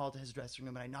down the hall to his dressing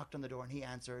room, and I knocked on the door, and he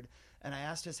answered. And I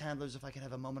asked his handlers if I could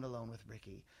have a moment alone with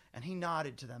Ricky. And he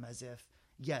nodded to them as if,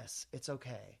 yes, it's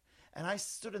okay. And I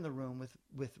stood in the room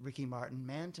with Ricky Martin,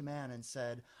 man to man, and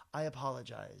said, I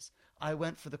apologize. I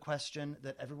went for the question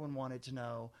that everyone wanted to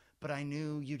know, but I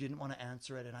knew you didn't want to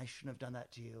answer it, and I shouldn't have done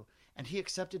that to you. And he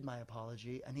accepted my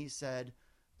apology, and he said,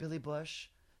 Billy Bush,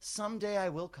 someday I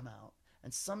will come out,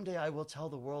 and someday I will tell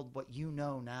the world what you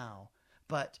know now,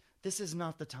 but this is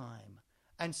not the time.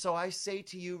 And so I say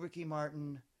to you, Ricky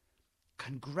Martin,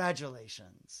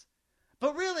 congratulations.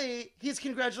 But really, he's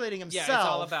congratulating himself. Yeah, it's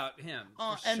all about him.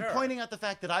 For And sure. pointing out the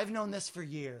fact that I've known this for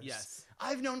years. Yes.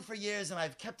 I've known for years, and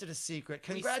I've kept it a secret.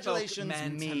 We Congratulations, spoke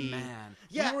man me. to man.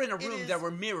 Yeah, we were in a it room. is- There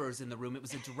were mirrors in the room. It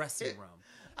was a dressing room.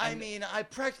 I mean, I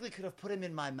practically could have put him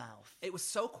in my mouth. It was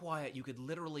so quiet you could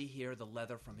literally hear the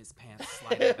leather from his pants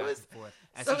sliding It back was- and forth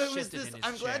as So he it was shifted this. in his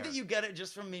I'm glad chair. that you get it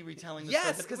just from me retelling this. Yes,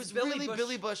 story, but it it was was Billy really Bush-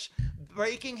 Billy Bush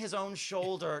breaking his own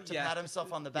shoulder to Yeah. pat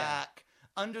himself on the Yeah. back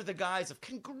under the guise of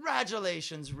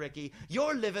congratulations, Ricky.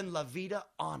 You're living La Vida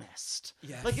honest.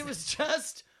 Yes. Like it was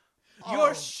just.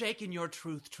 You're oh, shaking your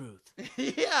truth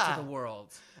yeah. to the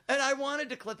world. And I wanted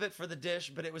to clip it for the dish,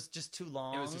 but it was just too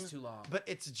long. It was just too long. But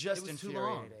it's just It was too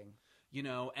long. infuriating. You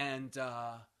know, and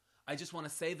I just want to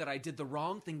say that I did the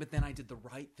wrong thing, but then I did the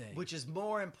right thing. Which is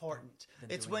more important. Than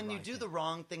It's doing when the you right do thing. the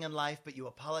wrong thing in life, but you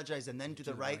apologize and then do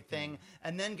the right thing,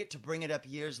 and then get to bring it up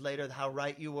years later how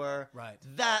right you were. Right.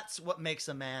 That's what makes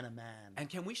a man a man. And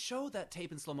can we show that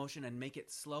tape in slow motion and make it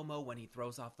slow-mo when he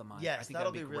throws off the mic? I yes, think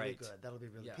that'll that'd be really great. good. That'll be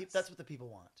really. Yes. That's what the people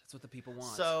want. That's what the people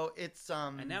want. So it's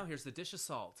and now here's the dish of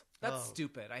salt. That's Oh,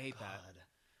 stupid. I hate that. God.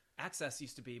 Access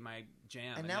used to be my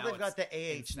jam. And now they've got it's the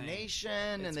AH insane. Nation,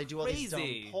 It's and they do all these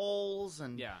crazy. dumb polls,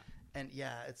 and Yeah.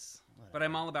 it's. But Whatever.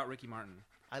 I'm all about Ricky Martin.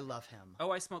 I love him.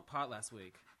 Oh, I smoked pot last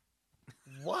week.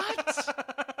 What?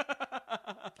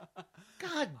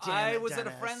 God damn I it, was at a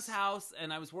Dennis. friend's house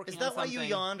and I was working Is on that why something. you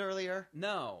yawned earlier?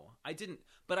 No, I didn't.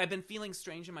 But I've been feeling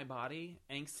strange in my body,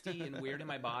 angsty and weird in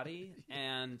my body,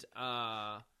 and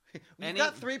We've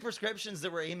got 3 prescriptions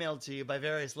that were emailed to you by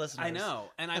various listeners. I know,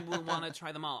 and I will want to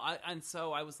try them all. And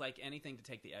so I was like, anything to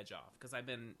take the edge off because I've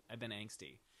been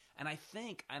angsty, and I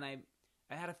think, and I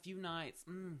had a few nights,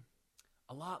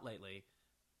 a lot lately,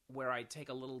 where I take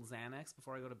a little Xanax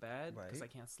before I go to bed because Right.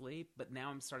 I can't sleep. But now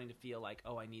I'm starting to feel like,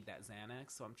 oh, I need that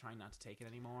Xanax, so I'm trying not to take it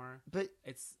anymore. But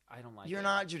I don't like. you're it.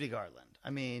 not Judy Garland. I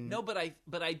mean, No, but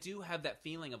I do have that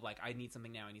feeling of like I need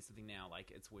something now. I need something now.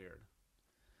 Like it's weird.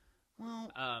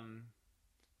 Well, Um,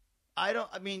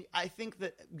 I think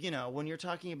that, when you're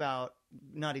talking about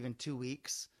not even 2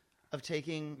 weeks of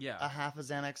taking Yeah. a half a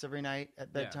Xanax every night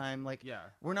at bedtime, yeah.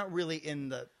 we're not really in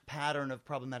the pattern of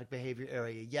problematic behavior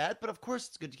area yet. But of course,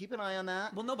 it's good to keep an eye on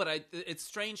that. Well, no, but it's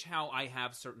strange how I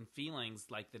have certain feelings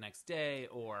like the next day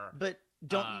or But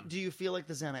do you feel like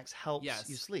the Xanax helps Yes.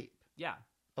 you sleep? yeah,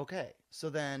 Okay,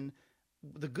 so then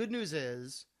the good news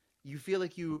is you feel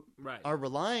like you right. are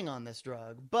relying on this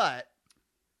drug, but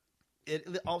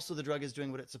also the drug is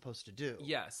doing what it's supposed to do.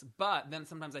 Yes, but then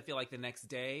sometimes I feel like the next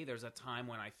day there's a time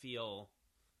when I feel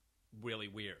really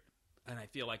weird, and I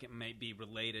feel like it may be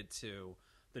related to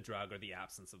the drug or the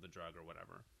absence of the drug or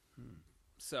whatever.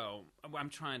 So I'm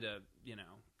trying to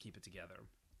keep it together.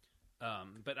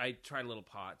 But I tried a little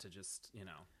pot to just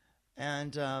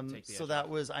And Take the so edge that off.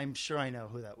 was, I'm sure I know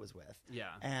who that was with.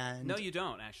 yeah. And No, you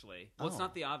don't actually. Well, it's Oh.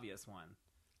 not the obvious one.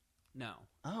 No.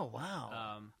 oh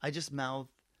wow, Um, I just mouthed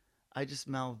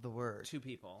the word. 2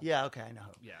 people. Yeah, okay, I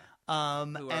know. Yeah.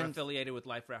 Who Who are affiliated with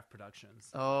Life Raft Productions.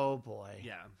 oh boy.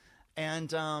 Yeah. And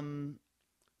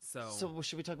So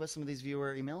should we talk about some of these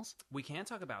viewer emails we can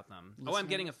talk about them. Listeners? I'm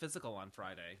getting a physical on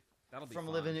Friday. That'll be from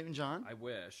fun. Olivia Newton-John? I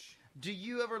wish. Do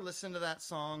you ever listen to that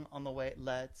song on the way?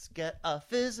 Let's get a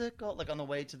physical, like on the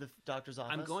way to the doctor's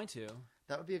office. I'm going to.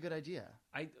 That would be a good idea.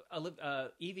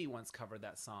 Evie once covered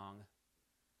that song.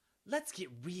 Let's get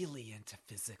really into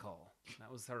physical. That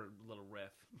was her little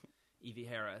riff. Evie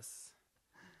Harris.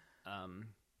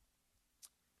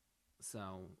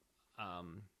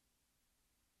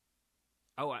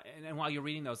 Oh, and while you're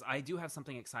reading those, I do have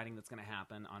something exciting that's going to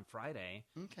happen on Friday.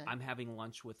 Okay. I'm having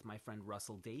lunch with my friend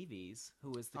Russell Davies,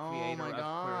 who is the Oh creator my of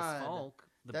Queer as God. Folk,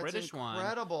 the That's British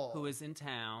incredible. one, who is in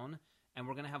town, and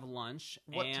we're going to have lunch.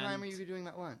 What time are you doing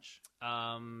that lunch?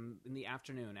 In the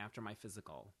afternoon after my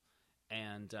physical,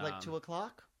 and Like 2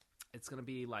 o'clock? it's going to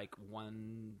be like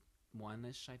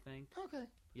one-ish, I think. Okay.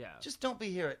 Yeah. Just don't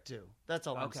be here at 2. That's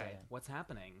all I'm okay. saying. What's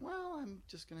happening? Well, I'm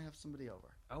just going to have somebody over.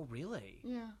 Oh, really?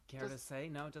 Yeah. Care to say?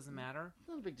 No, it doesn't matter.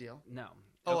 Not a big deal. No.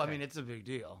 Oh, I Okay. mean, it's a big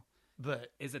deal.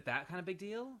 But Is it that kind of big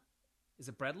deal? Is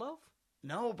it bread loaf?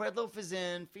 no, Bread Loaf is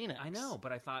in Phoenix. I know,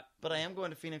 but I thought. But I am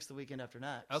going to Phoenix the weekend after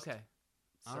next. Okay.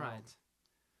 All So- right.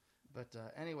 But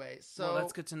anyway, so Well,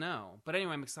 that's good to know. But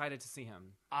anyway, I'm excited to see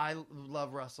him. I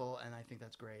love Russell, and I think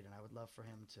that's great, and I would love for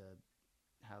him to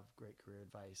have great career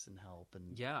advice and help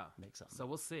and Yeah. make something. So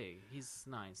we'll see. He's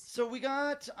nice. So we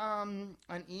got an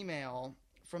email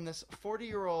from this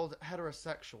 40-year-old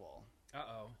heterosexual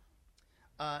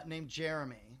named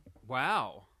Jeremy,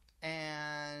 Wow.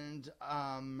 and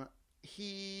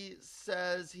he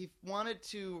says he wanted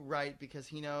to write because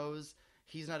he knows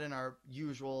he's not in our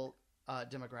usual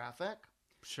demographic.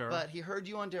 Sure. But he heard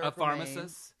you on Derek A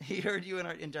pharmacist? Romaine. He heard you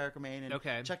in Derek Romaine and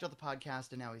Okay. checked out the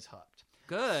podcast, and now he's hooked.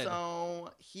 Good.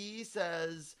 So he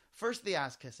says, first, the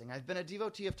ass kissing. I've been a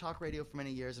devotee of talk radio for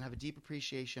many years and have a deep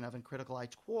appreciation of and critical eye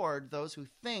toward those who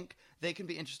think they can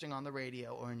be interesting on the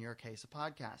radio or, in your case, a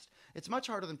podcast. It's much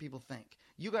harder than people think.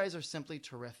 You guys are simply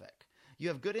terrific. You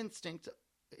have good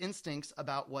instincts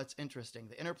about what's interesting.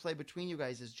 The interplay between you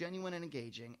guys is genuine and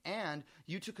engaging, and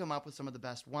you two come up with some of the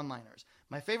best one-liners.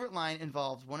 My favorite line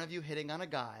involves one of you hitting on a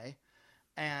guy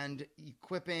and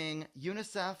quipping,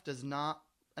 UNICEF does not,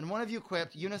 and one of you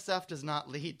quipped, UNICEF does not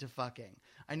lead to fucking.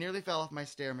 I nearly fell off my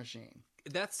stair machine.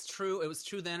 That's true. It was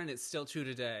true then, and it's still true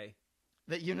today.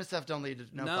 That UNICEF don't lead to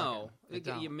fucking. They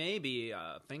don't. You may be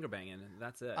finger banging.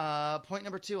 That's it. Point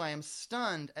number 2, I am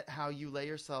stunned at how you lay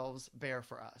yourselves bare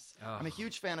for us. Ugh. I'm a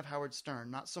huge fan of Howard Stern,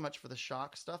 not so much for the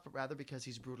shock stuff, but rather because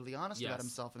he's brutally honest about Yes.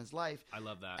 himself and his life, I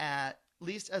love that. at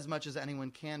least as much as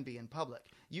anyone can be in public.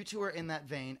 You two are in that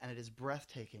vein, and it is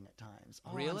breathtaking at times.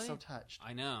 Oh, Really? I'm so touched.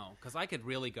 I know, because I could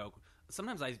really go.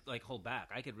 Sometimes I like hold back.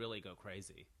 I could really go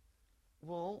crazy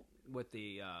Well, with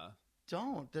the.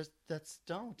 don't.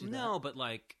 Don't do that. No, but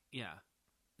like, yeah,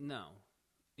 no,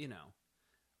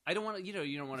 I don't want to.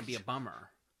 You don't want to be a bummer.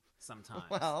 Sometimes.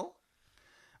 Well,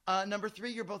 number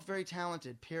 3, you're both very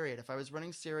talented, period. If I was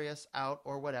running Sirius out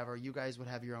or whatever, you guys would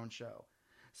have your own show.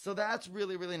 So that's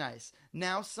really, really nice.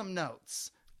 Now some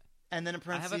notes. And then in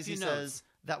I have a parentheses he few says, notes.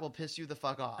 that will piss you the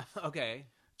fuck off. Okay.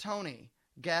 Tony,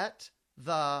 get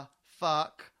the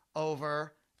fuck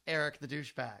over Eric the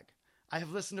douchebag. I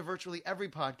have listened to virtually every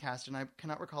podcast, and I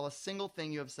cannot recall a single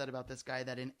thing you have said about this guy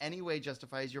that in any way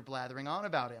justifies your blathering on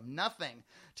about him. Nothing.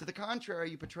 To the contrary,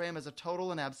 you portray him as a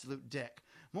total and absolute dick.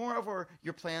 Moreover,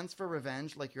 your plans for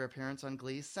revenge, like your appearance on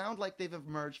Glee, sound like they've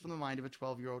emerged from the mind of a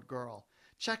 12-year-old girl.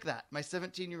 Check that. My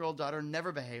 17-year-old daughter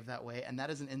never behaved that way, and that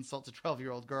is an insult to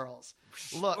 12-year-old girls.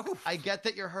 Look, I get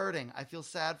that you're hurting. I feel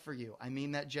sad for you. I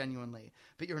mean that genuinely.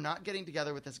 But you're not getting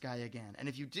together with this guy again. And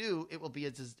if you do, it will be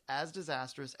as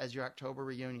disastrous as your October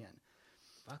reunion.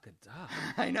 Fuck a duck.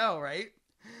 I know, right?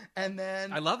 And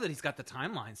then... I love that he's got the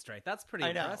timeline straight. That's pretty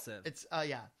I know. impressive. It's,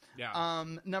 yeah. Yeah.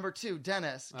 Number 2,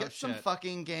 Dennis, get some shit.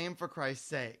 fucking game for Christ's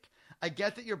sake. I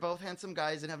get that you're both handsome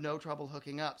guys and have no trouble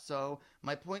hooking up, so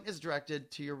my point is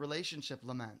directed to your relationship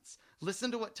laments.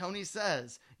 Listen to what Tony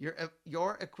says.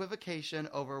 Your equivocation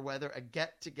over whether a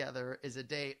get-together is a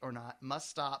date or not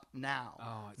must stop now.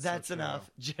 Oh, it's That's so true.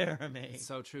 enough, Jeremy. It's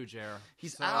so true, Jer.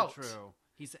 He's so out. True.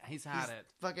 He's had it.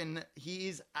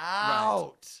 He's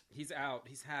out. He's out.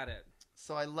 He's had it.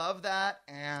 So I love that,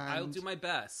 and I'll do my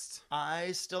best.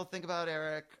 I still think about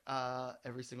Eric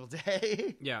every single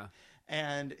day. Yeah.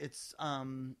 And it's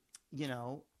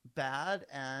bad,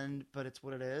 but it's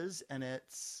what it is, and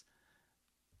it's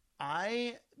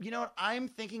I'm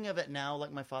thinking of it now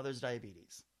like my father's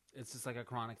diabetes. It's just like a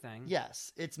chronic thing.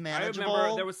 Yes, it's I manageable.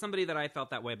 remember there was somebody that I felt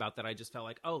that way about, that I just felt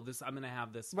like, I'm going to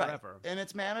have this right. forever. And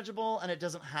it's manageable, and it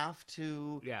doesn't have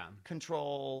to Yeah.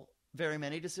 control very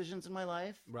many decisions in my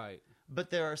life. Right. But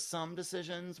there are some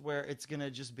decisions where it's going to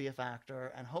just be a factor,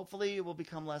 and hopefully it will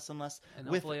become less and less And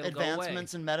with hopefully it'll go away.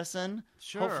 advancements in medicine.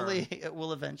 Sure. Hopefully it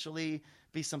will eventually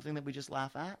be something that we just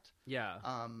laugh at. Yeah.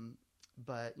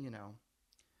 But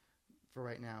for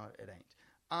right now it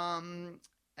ain't.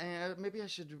 And maybe I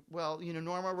should. Well,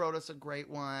 Norma wrote us a great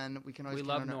one. We can always We count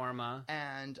love on her. Norma.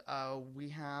 And we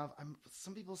have.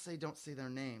 Some people say don't say their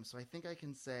name, so I think I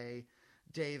can say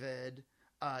David.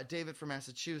 David from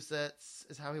Massachusetts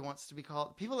is how he wants to be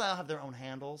called. People now have their own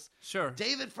handles. Sure.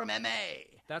 David from MA.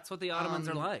 That's what the Ottomans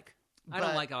are like. I don't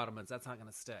but like Ottomans. That's not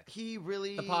going to stick. He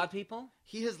really... The pod people?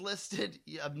 He has listed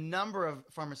a number of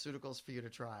pharmaceuticals for you to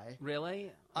try.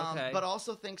 Really? Okay. But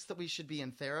also thinks that we should be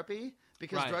in therapy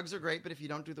because Right. drugs are great, but if you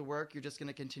don't do the work, you're just going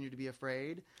to continue to be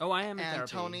afraid. Oh, I am in And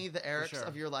therapy. Tony, the Erics sure.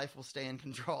 of your life will stay in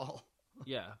control.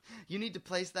 Yeah. You need to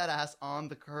place that ass on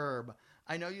the curb.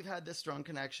 I know you've had this strong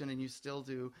connection and you still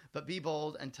do, but be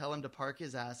bold and tell him to park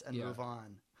his ass and Yeah. move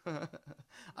on.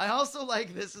 I also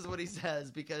like this is what he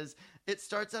says because it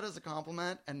starts out as a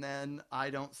compliment and then I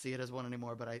don't see it as one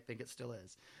anymore, but I think it still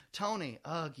is. Tony,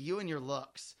 ugh, you and your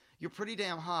looks. You're pretty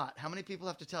damn hot. How many people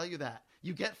have to tell you that?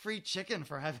 You get free chicken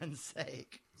for heaven's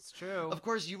sake. It's true. Of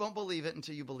course, you won't believe it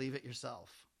until you believe it yourself.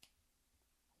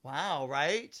 Wow,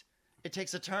 right? It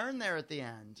takes a turn there at the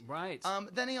end. Right.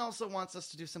 Then he also wants us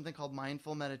to do something called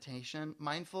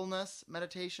mindfulness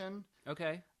meditation.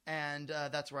 Okay. And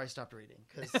that's where I stopped reading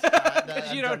because Because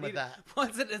I'm you done don't with need that.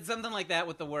 What's it? It's something like that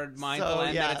with the word mindful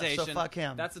and yeah, meditation. so fuck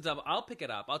him. That's a double. I'll pick it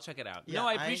up. I'll check it out. Yeah, no,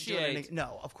 I ain't doing appreciate. anything-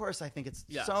 No, of course I think it's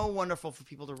Yeah. so wonderful for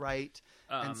people to write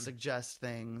Um, and suggest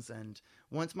things. And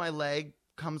once my leg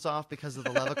comes off because of the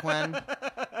Levaquin,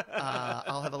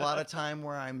 I'll have a lot of time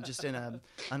where I'm just in an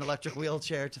electric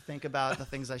wheelchair to think about the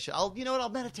things I should. You know what? I'll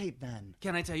meditate then.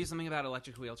 Can I tell you something about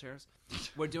electric wheelchairs?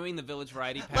 We're doing the Village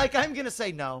Variety Pack. Like I'm gonna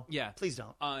say no. Yeah. Please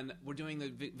don't. We're doing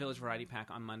the Village Variety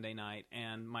Pack on Monday night,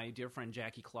 and my dear friend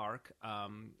Jackie Clark,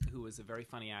 who is a very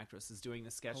funny actress, is doing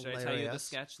the sketch. Did I tell you the Hilarious.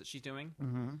 sketch that she's doing?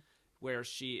 Mm-hmm. Where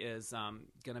she is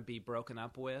going to be broken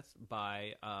up with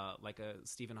by like a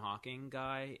Stephen Hawking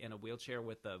guy in a wheelchair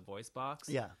with the voice box.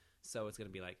 Yeah. So it's going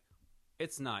to be like,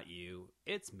 it's not you,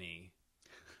 it's me.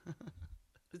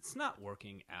 It's not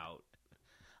working out.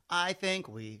 I think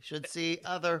we should see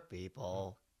other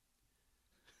people.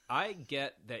 I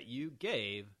get that you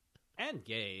gave and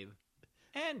gave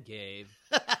and gave,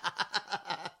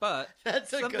 but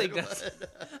That's a something good does. one.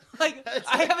 Like, That's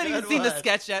I a haven't even good seen the one.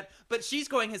 sketch yet, but she's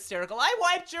going hysterical. I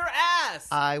wiped your ass.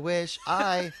 I wish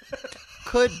I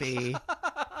could be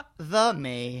the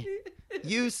me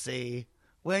you see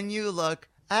when you look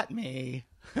at me.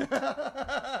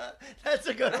 That's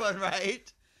a good one,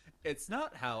 right? It's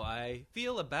not how I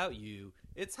feel about you.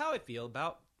 It's how I feel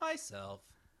about myself.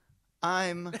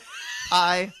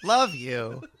 I love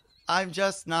you. I'm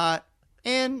just not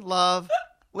in love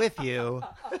with you.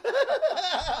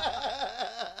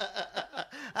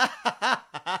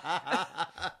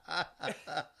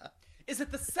 Is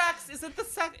it the sex? Is it the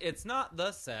sex? It's not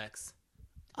the sex.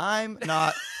 I'm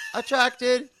not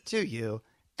attracted to you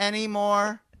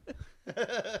anymore.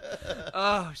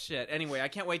 Oh, shit. Anyway, I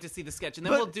can't wait to see the sketch, and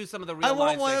then But we'll do some of the real I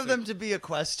want lines one next of them week. to be a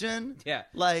question. Yeah.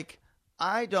 Like,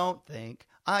 I don't think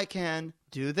I can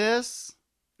do this.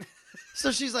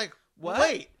 So she's like, What?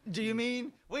 Wait, do you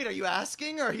mean? Wait, are you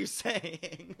asking or are you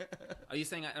saying? Are you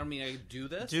saying, I mean, I do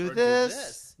this? Do or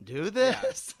this? Do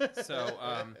this? So,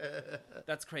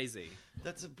 that's crazy.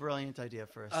 That's a brilliant idea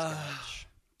for a sketch.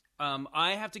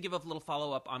 I have to give a little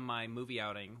follow-up on my movie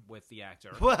outing with the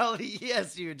actor. Well,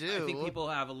 yes, you do. I think people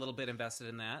have a little bit invested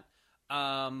in that.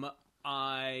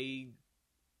 I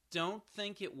don't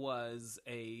think it was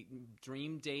a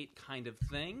dream date kind of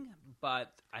thing,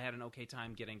 but I had an okay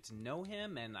time getting to know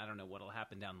him, and I don't know what'll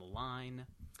happen down the line.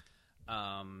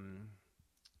 I'm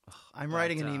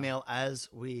writing an email as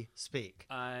we speak.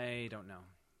 I don't know.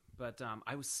 But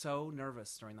I was so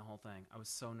nervous during the whole thing. I was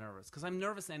so nervous. Because I'm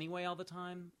nervous anyway all the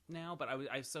time now, but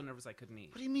I was so nervous I couldn't eat.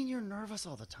 What do you mean you're nervous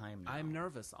all the time now? I'm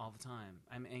nervous all the time.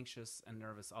 I'm anxious and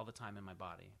nervous all the time in my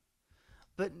body.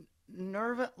 But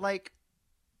nervous, like,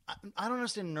 I don't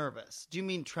understand nervous. Do you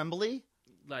mean trembly?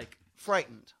 Like,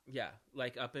 Frightened. yeah,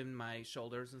 like up in my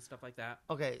shoulders and stuff like that.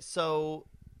 Okay, so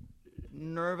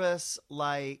nervous,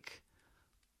 like,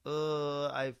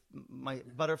 I've my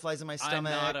butterflies in my stomach,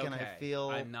 I'm not okay. and I feel.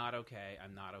 I'm not okay.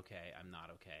 I'm not okay. I'm not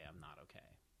okay. I'm not okay.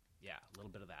 Yeah, a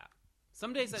little bit of that.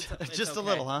 Some days it's Just a okay.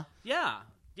 little, huh? Yeah,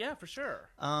 for sure.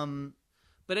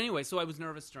 But anyway, so I was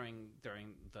nervous during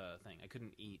the thing. I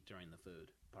couldn't eat during the food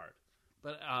part.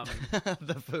 But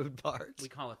the food part. we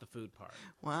call it the food part.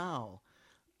 Wow.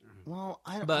 Well,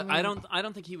 I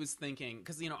don't think he was thinking,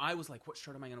 because I was like, what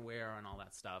shirt am I going to wear and all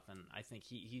that stuff, and I think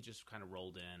he just kind of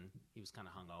rolled in. He was kind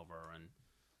of hungover, and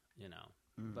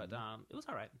but it was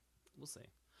all right. We'll see.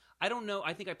 I don't know.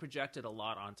 I think I projected a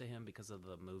lot onto him because of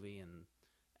the movie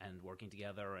and working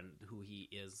together and who he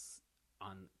is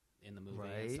in the movie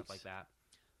and stuff like that.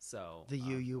 So the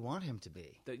you want him to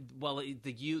be.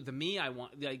 The me I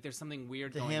want, like, there's something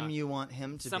weird The going him on. you want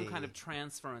him to Some be. kind of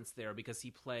transference there because he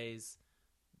plays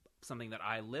something that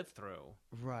I live through.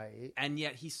 Right. And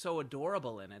yet he's so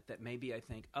adorable in it that maybe I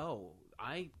think, oh,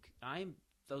 I'm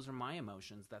those are my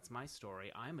emotions. That's my story.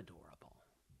 I'm adorable.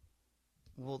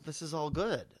 Well, this is all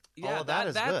good. Yeah, all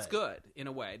of that's good in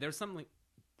a way. There's something,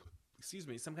 excuse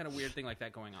me, some kind of weird thing like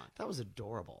that going on. That was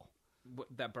adorable.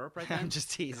 That burp right there? I'm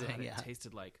just teasing. God, yeah. It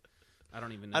tasted like, I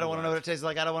don't even know. I don't want to know what it tastes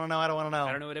like. I don't want to know. I don't want to know.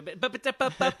 I don't know what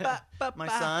it.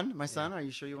 My son. Are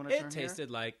you sure you want to turn It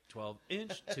tasted like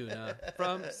 12-inch tuna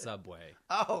from Subway.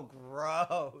 Oh,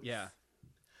 gross. Yeah.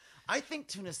 I think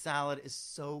tuna salad is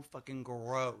so fucking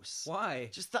gross. Why?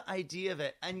 Just the idea of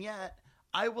it, and yet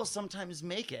I will sometimes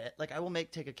make it. Like I will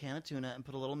take a can of tuna and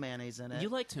put a little mayonnaise in it. You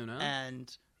like tuna?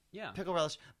 And yeah, pickle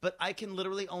relish, but I can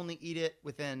literally only eat it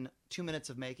within 2 minutes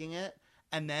of making it,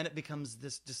 and then it becomes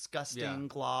this disgusting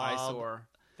glob. eyesore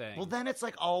thing. Well, then it's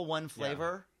like all one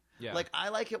flavor. Yeah. Like I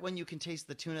like it when you can taste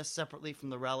the tuna separately from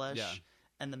the relish, Yeah.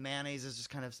 and the mayonnaise is just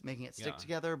kind of making it stick Yeah.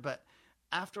 together. But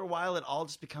after a while, it all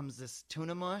just becomes this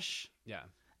tuna mush. Yeah.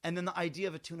 And then the idea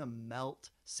of a tuna melt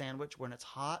sandwich when it's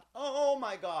hot. Oh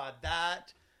my god,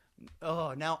 that.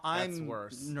 Oh, now I'm That's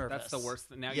worse. nervous. That's the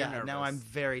worst. Now you're nervous. Now I'm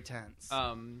very tense.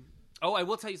 Oh, I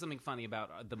will tell you something funny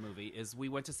about the movie. Is we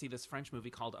went to see this French movie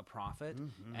called A Prophet,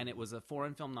 and it was a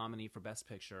foreign film nominee for Best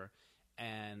Picture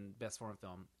and Best Foreign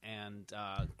Film, and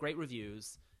great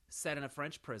reviews. Set in a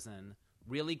French prison,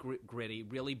 really gritty,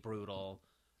 really brutal,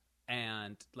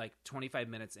 and like 25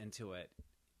 minutes into it,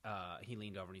 he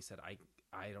leaned over and he said,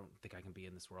 I don't think I can be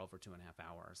in this world for 2.5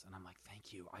 hours. And I'm like,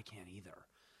 thank you, I can't either.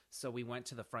 So we went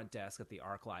to the front desk at the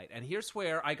ArcLight, and here's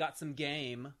where I got some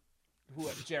game.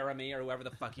 Jeremy or whoever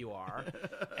the fuck you are,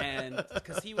 and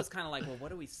because he was kind of like, well, what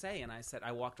do we say? And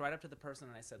I walked right up to the person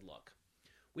and I said, look,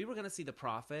 we were going to see The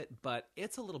Prophet, but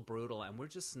it's a little brutal and we're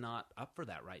just not up for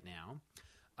that right now.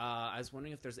 I was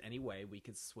wondering if there's any way we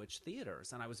could switch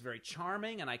theaters. And I was very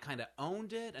charming and I kind of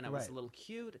owned it, and I was a little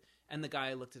cute. And the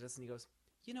guy looked at us and he goes,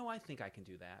 I think I can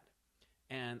do that.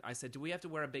 And I said, do we have to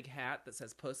wear a big hat that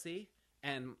says pussy?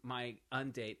 And my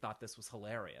undate thought this was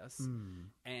hilarious.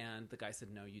 And the guy said,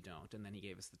 no, you don't. And then he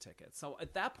gave us the ticket. So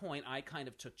at that point, I kind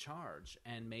of took charge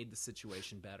and made the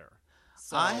situation better.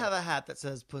 So, I have a hat that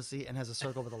says pussy and has a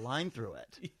circle with a line through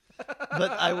it.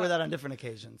 But I wear that on different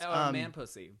occasions. Man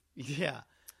pussy. Yeah.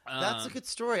 That's a good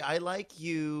story. I like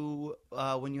you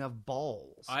when you have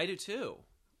balls. I do too.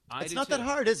 It's not that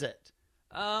hard, is it?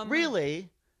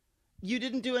 Really? You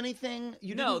didn't do anything?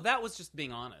 No, that was just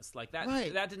being honest. Like that.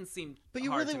 Right. That didn't seem. But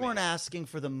you hard really to weren't me. asking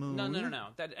for the moon. No.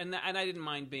 And I didn't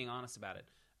mind being honest about it.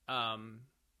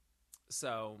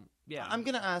 So yeah, I'm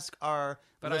going to ask our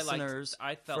listeners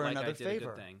I felt for like another I did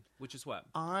favor. a good thing, which is what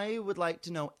I would like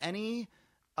to know any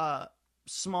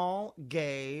small,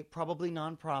 gay, probably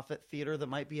nonprofit theater that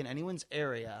might be in anyone's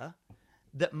area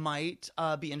that might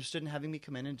be interested in having me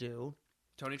come in and do.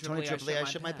 Tony Tripoli, I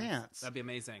Shit My Pants. That'd be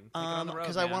amazing. Take it on the road,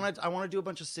 because I want to do a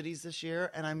bunch of cities this year,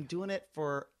 and I'm doing it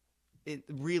for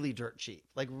really dirt cheap,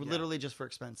 like literally just for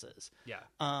expenses. Yeah.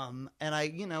 And I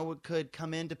could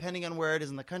come in depending on where it is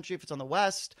in the country. If it's on the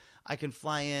West, I can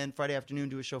fly in Friday afternoon,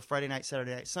 do a show Friday night,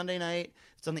 Saturday night, Sunday night.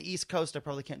 If it's on the East Coast, I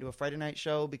probably can't do a Friday night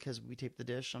show because we tape the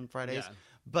dish on Fridays. Yeah.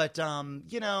 But the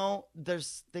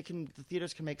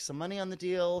theaters can make some money on the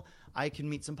deal. I can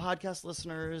meet some podcast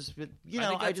listeners. But I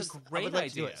would like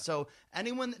to do it. So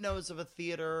anyone that knows of a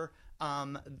theater,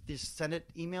 just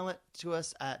email it to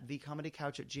us at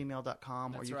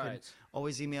thecomedycouch@gmail.com, or you can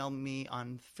always email me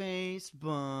on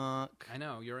Facebook. I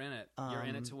know you're in it. You're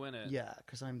in it to win it. Yeah,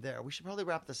 because I'm there. We should probably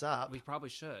wrap this up. We probably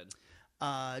should.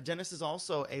 Dennis is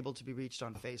also able to be reached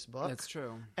on Facebook. That's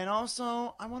true. And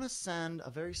also, I want to send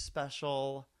a very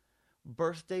special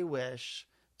birthday wish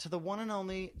to the one and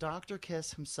only Dr.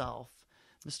 Kiss himself,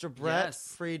 Mr. Brett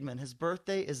Friedman. His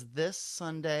birthday is this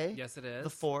Sunday. Yes, it is.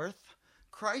 The 4th.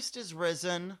 Christ is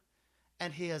risen,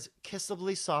 and he has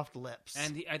kissably soft lips.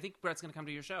 And I think Brett's going to come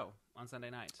to your show on Sunday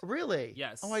night. Really?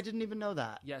 Yes. Oh, I didn't even know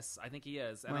that. Yes, I think he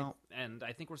is. And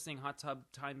I think we're seeing Hot Tub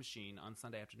Time Machine on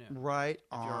Sunday afternoon. Right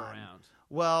on. If you're around.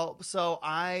 Well, so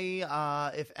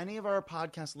if any of our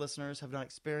podcast listeners have not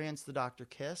experienced the Dr.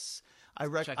 Kiss,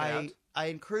 I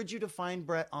encourage you to find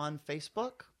Brett on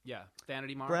Facebook. Yeah,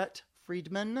 Vanity Mark. Brett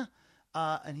Friedman.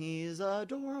 And he's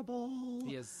adorable.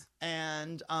 He is.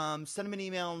 And send him an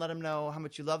email and let him know how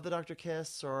much you love the Dr.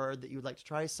 Kiss, or that you would like to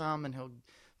try some, and he'll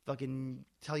fucking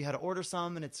tell you how to order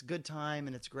some, and it's a good time,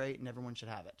 and it's great, and everyone should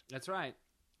have it. That's right.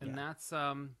 And that's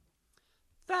the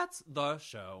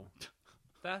show.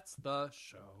 That's the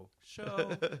show.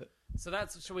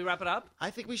 Should we wrap it up? I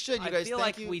think we should. You I guys, feel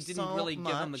thank like you we didn't so really give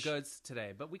them the much. goods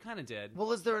today, but we kind of did.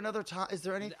 Well, is there another time? Is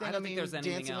there anything? I don't think there's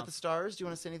anything Dancing else. with the Stars. Do you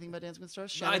want to say anything about Dancing with the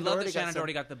Stars? I love that Shannon got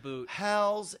Doherty got the boot.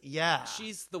 Hells yeah.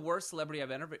 She's the worst celebrity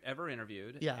I've ever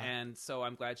interviewed. Yeah. And so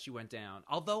I'm glad she went down.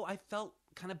 Although I felt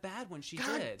kind of bad when she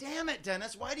God did. damn it,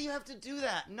 Dennis! Why do you have to do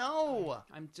that? No.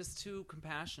 I'm just too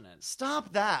compassionate.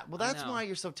 Stop that. Well, that's know. why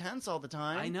you're so tense all the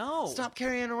time. I know. Stop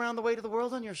carrying around the weight of the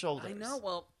world on your shoulders. I know.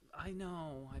 Well, I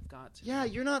know. I've got to. Yeah,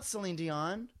 you're not Celine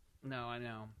Dion. No, I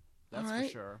know. That's All right?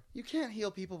 for sure. You can't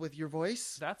heal people with your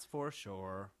voice. That's for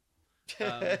sure.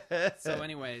 So,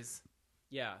 anyways,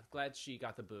 yeah, glad she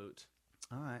got the boot.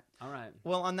 All right. All right.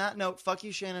 Well, on that note, fuck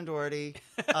you, Shannon Doherty,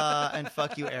 and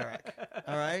fuck you, Eric.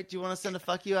 All right? Do you want to send a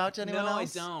fuck you out to anyone No,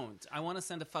 else? I don't. I want to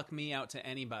send a fuck me out to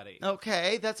anybody.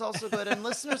 Okay, that's also good. And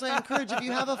listeners, I encourage, if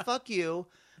you have a fuck you,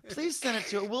 please send it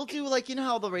to it. We'll do, like, you know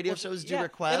how the radio shows do Yeah,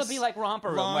 requests? It'll be like Romper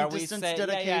Room, long where we distance say,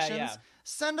 dedications. Yeah.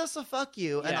 Send us a fuck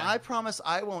you, and Yeah. I promise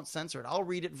I won't censor it. I'll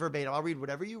read it verbatim. I'll read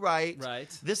whatever you write. Right.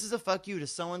 This is a fuck you to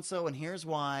so-and-so, and here's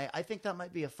why. I think that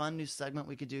might be a fun new segment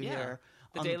we could do here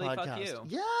The on daily the fuck podcast. you.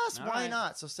 Yes, All why right.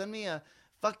 not? So send me a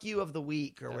fuck you of the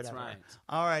week or That's whatever. right.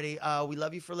 Alrighty, we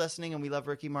love you for listening, and we love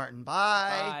Ricky Martin.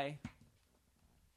 Bye. Bye.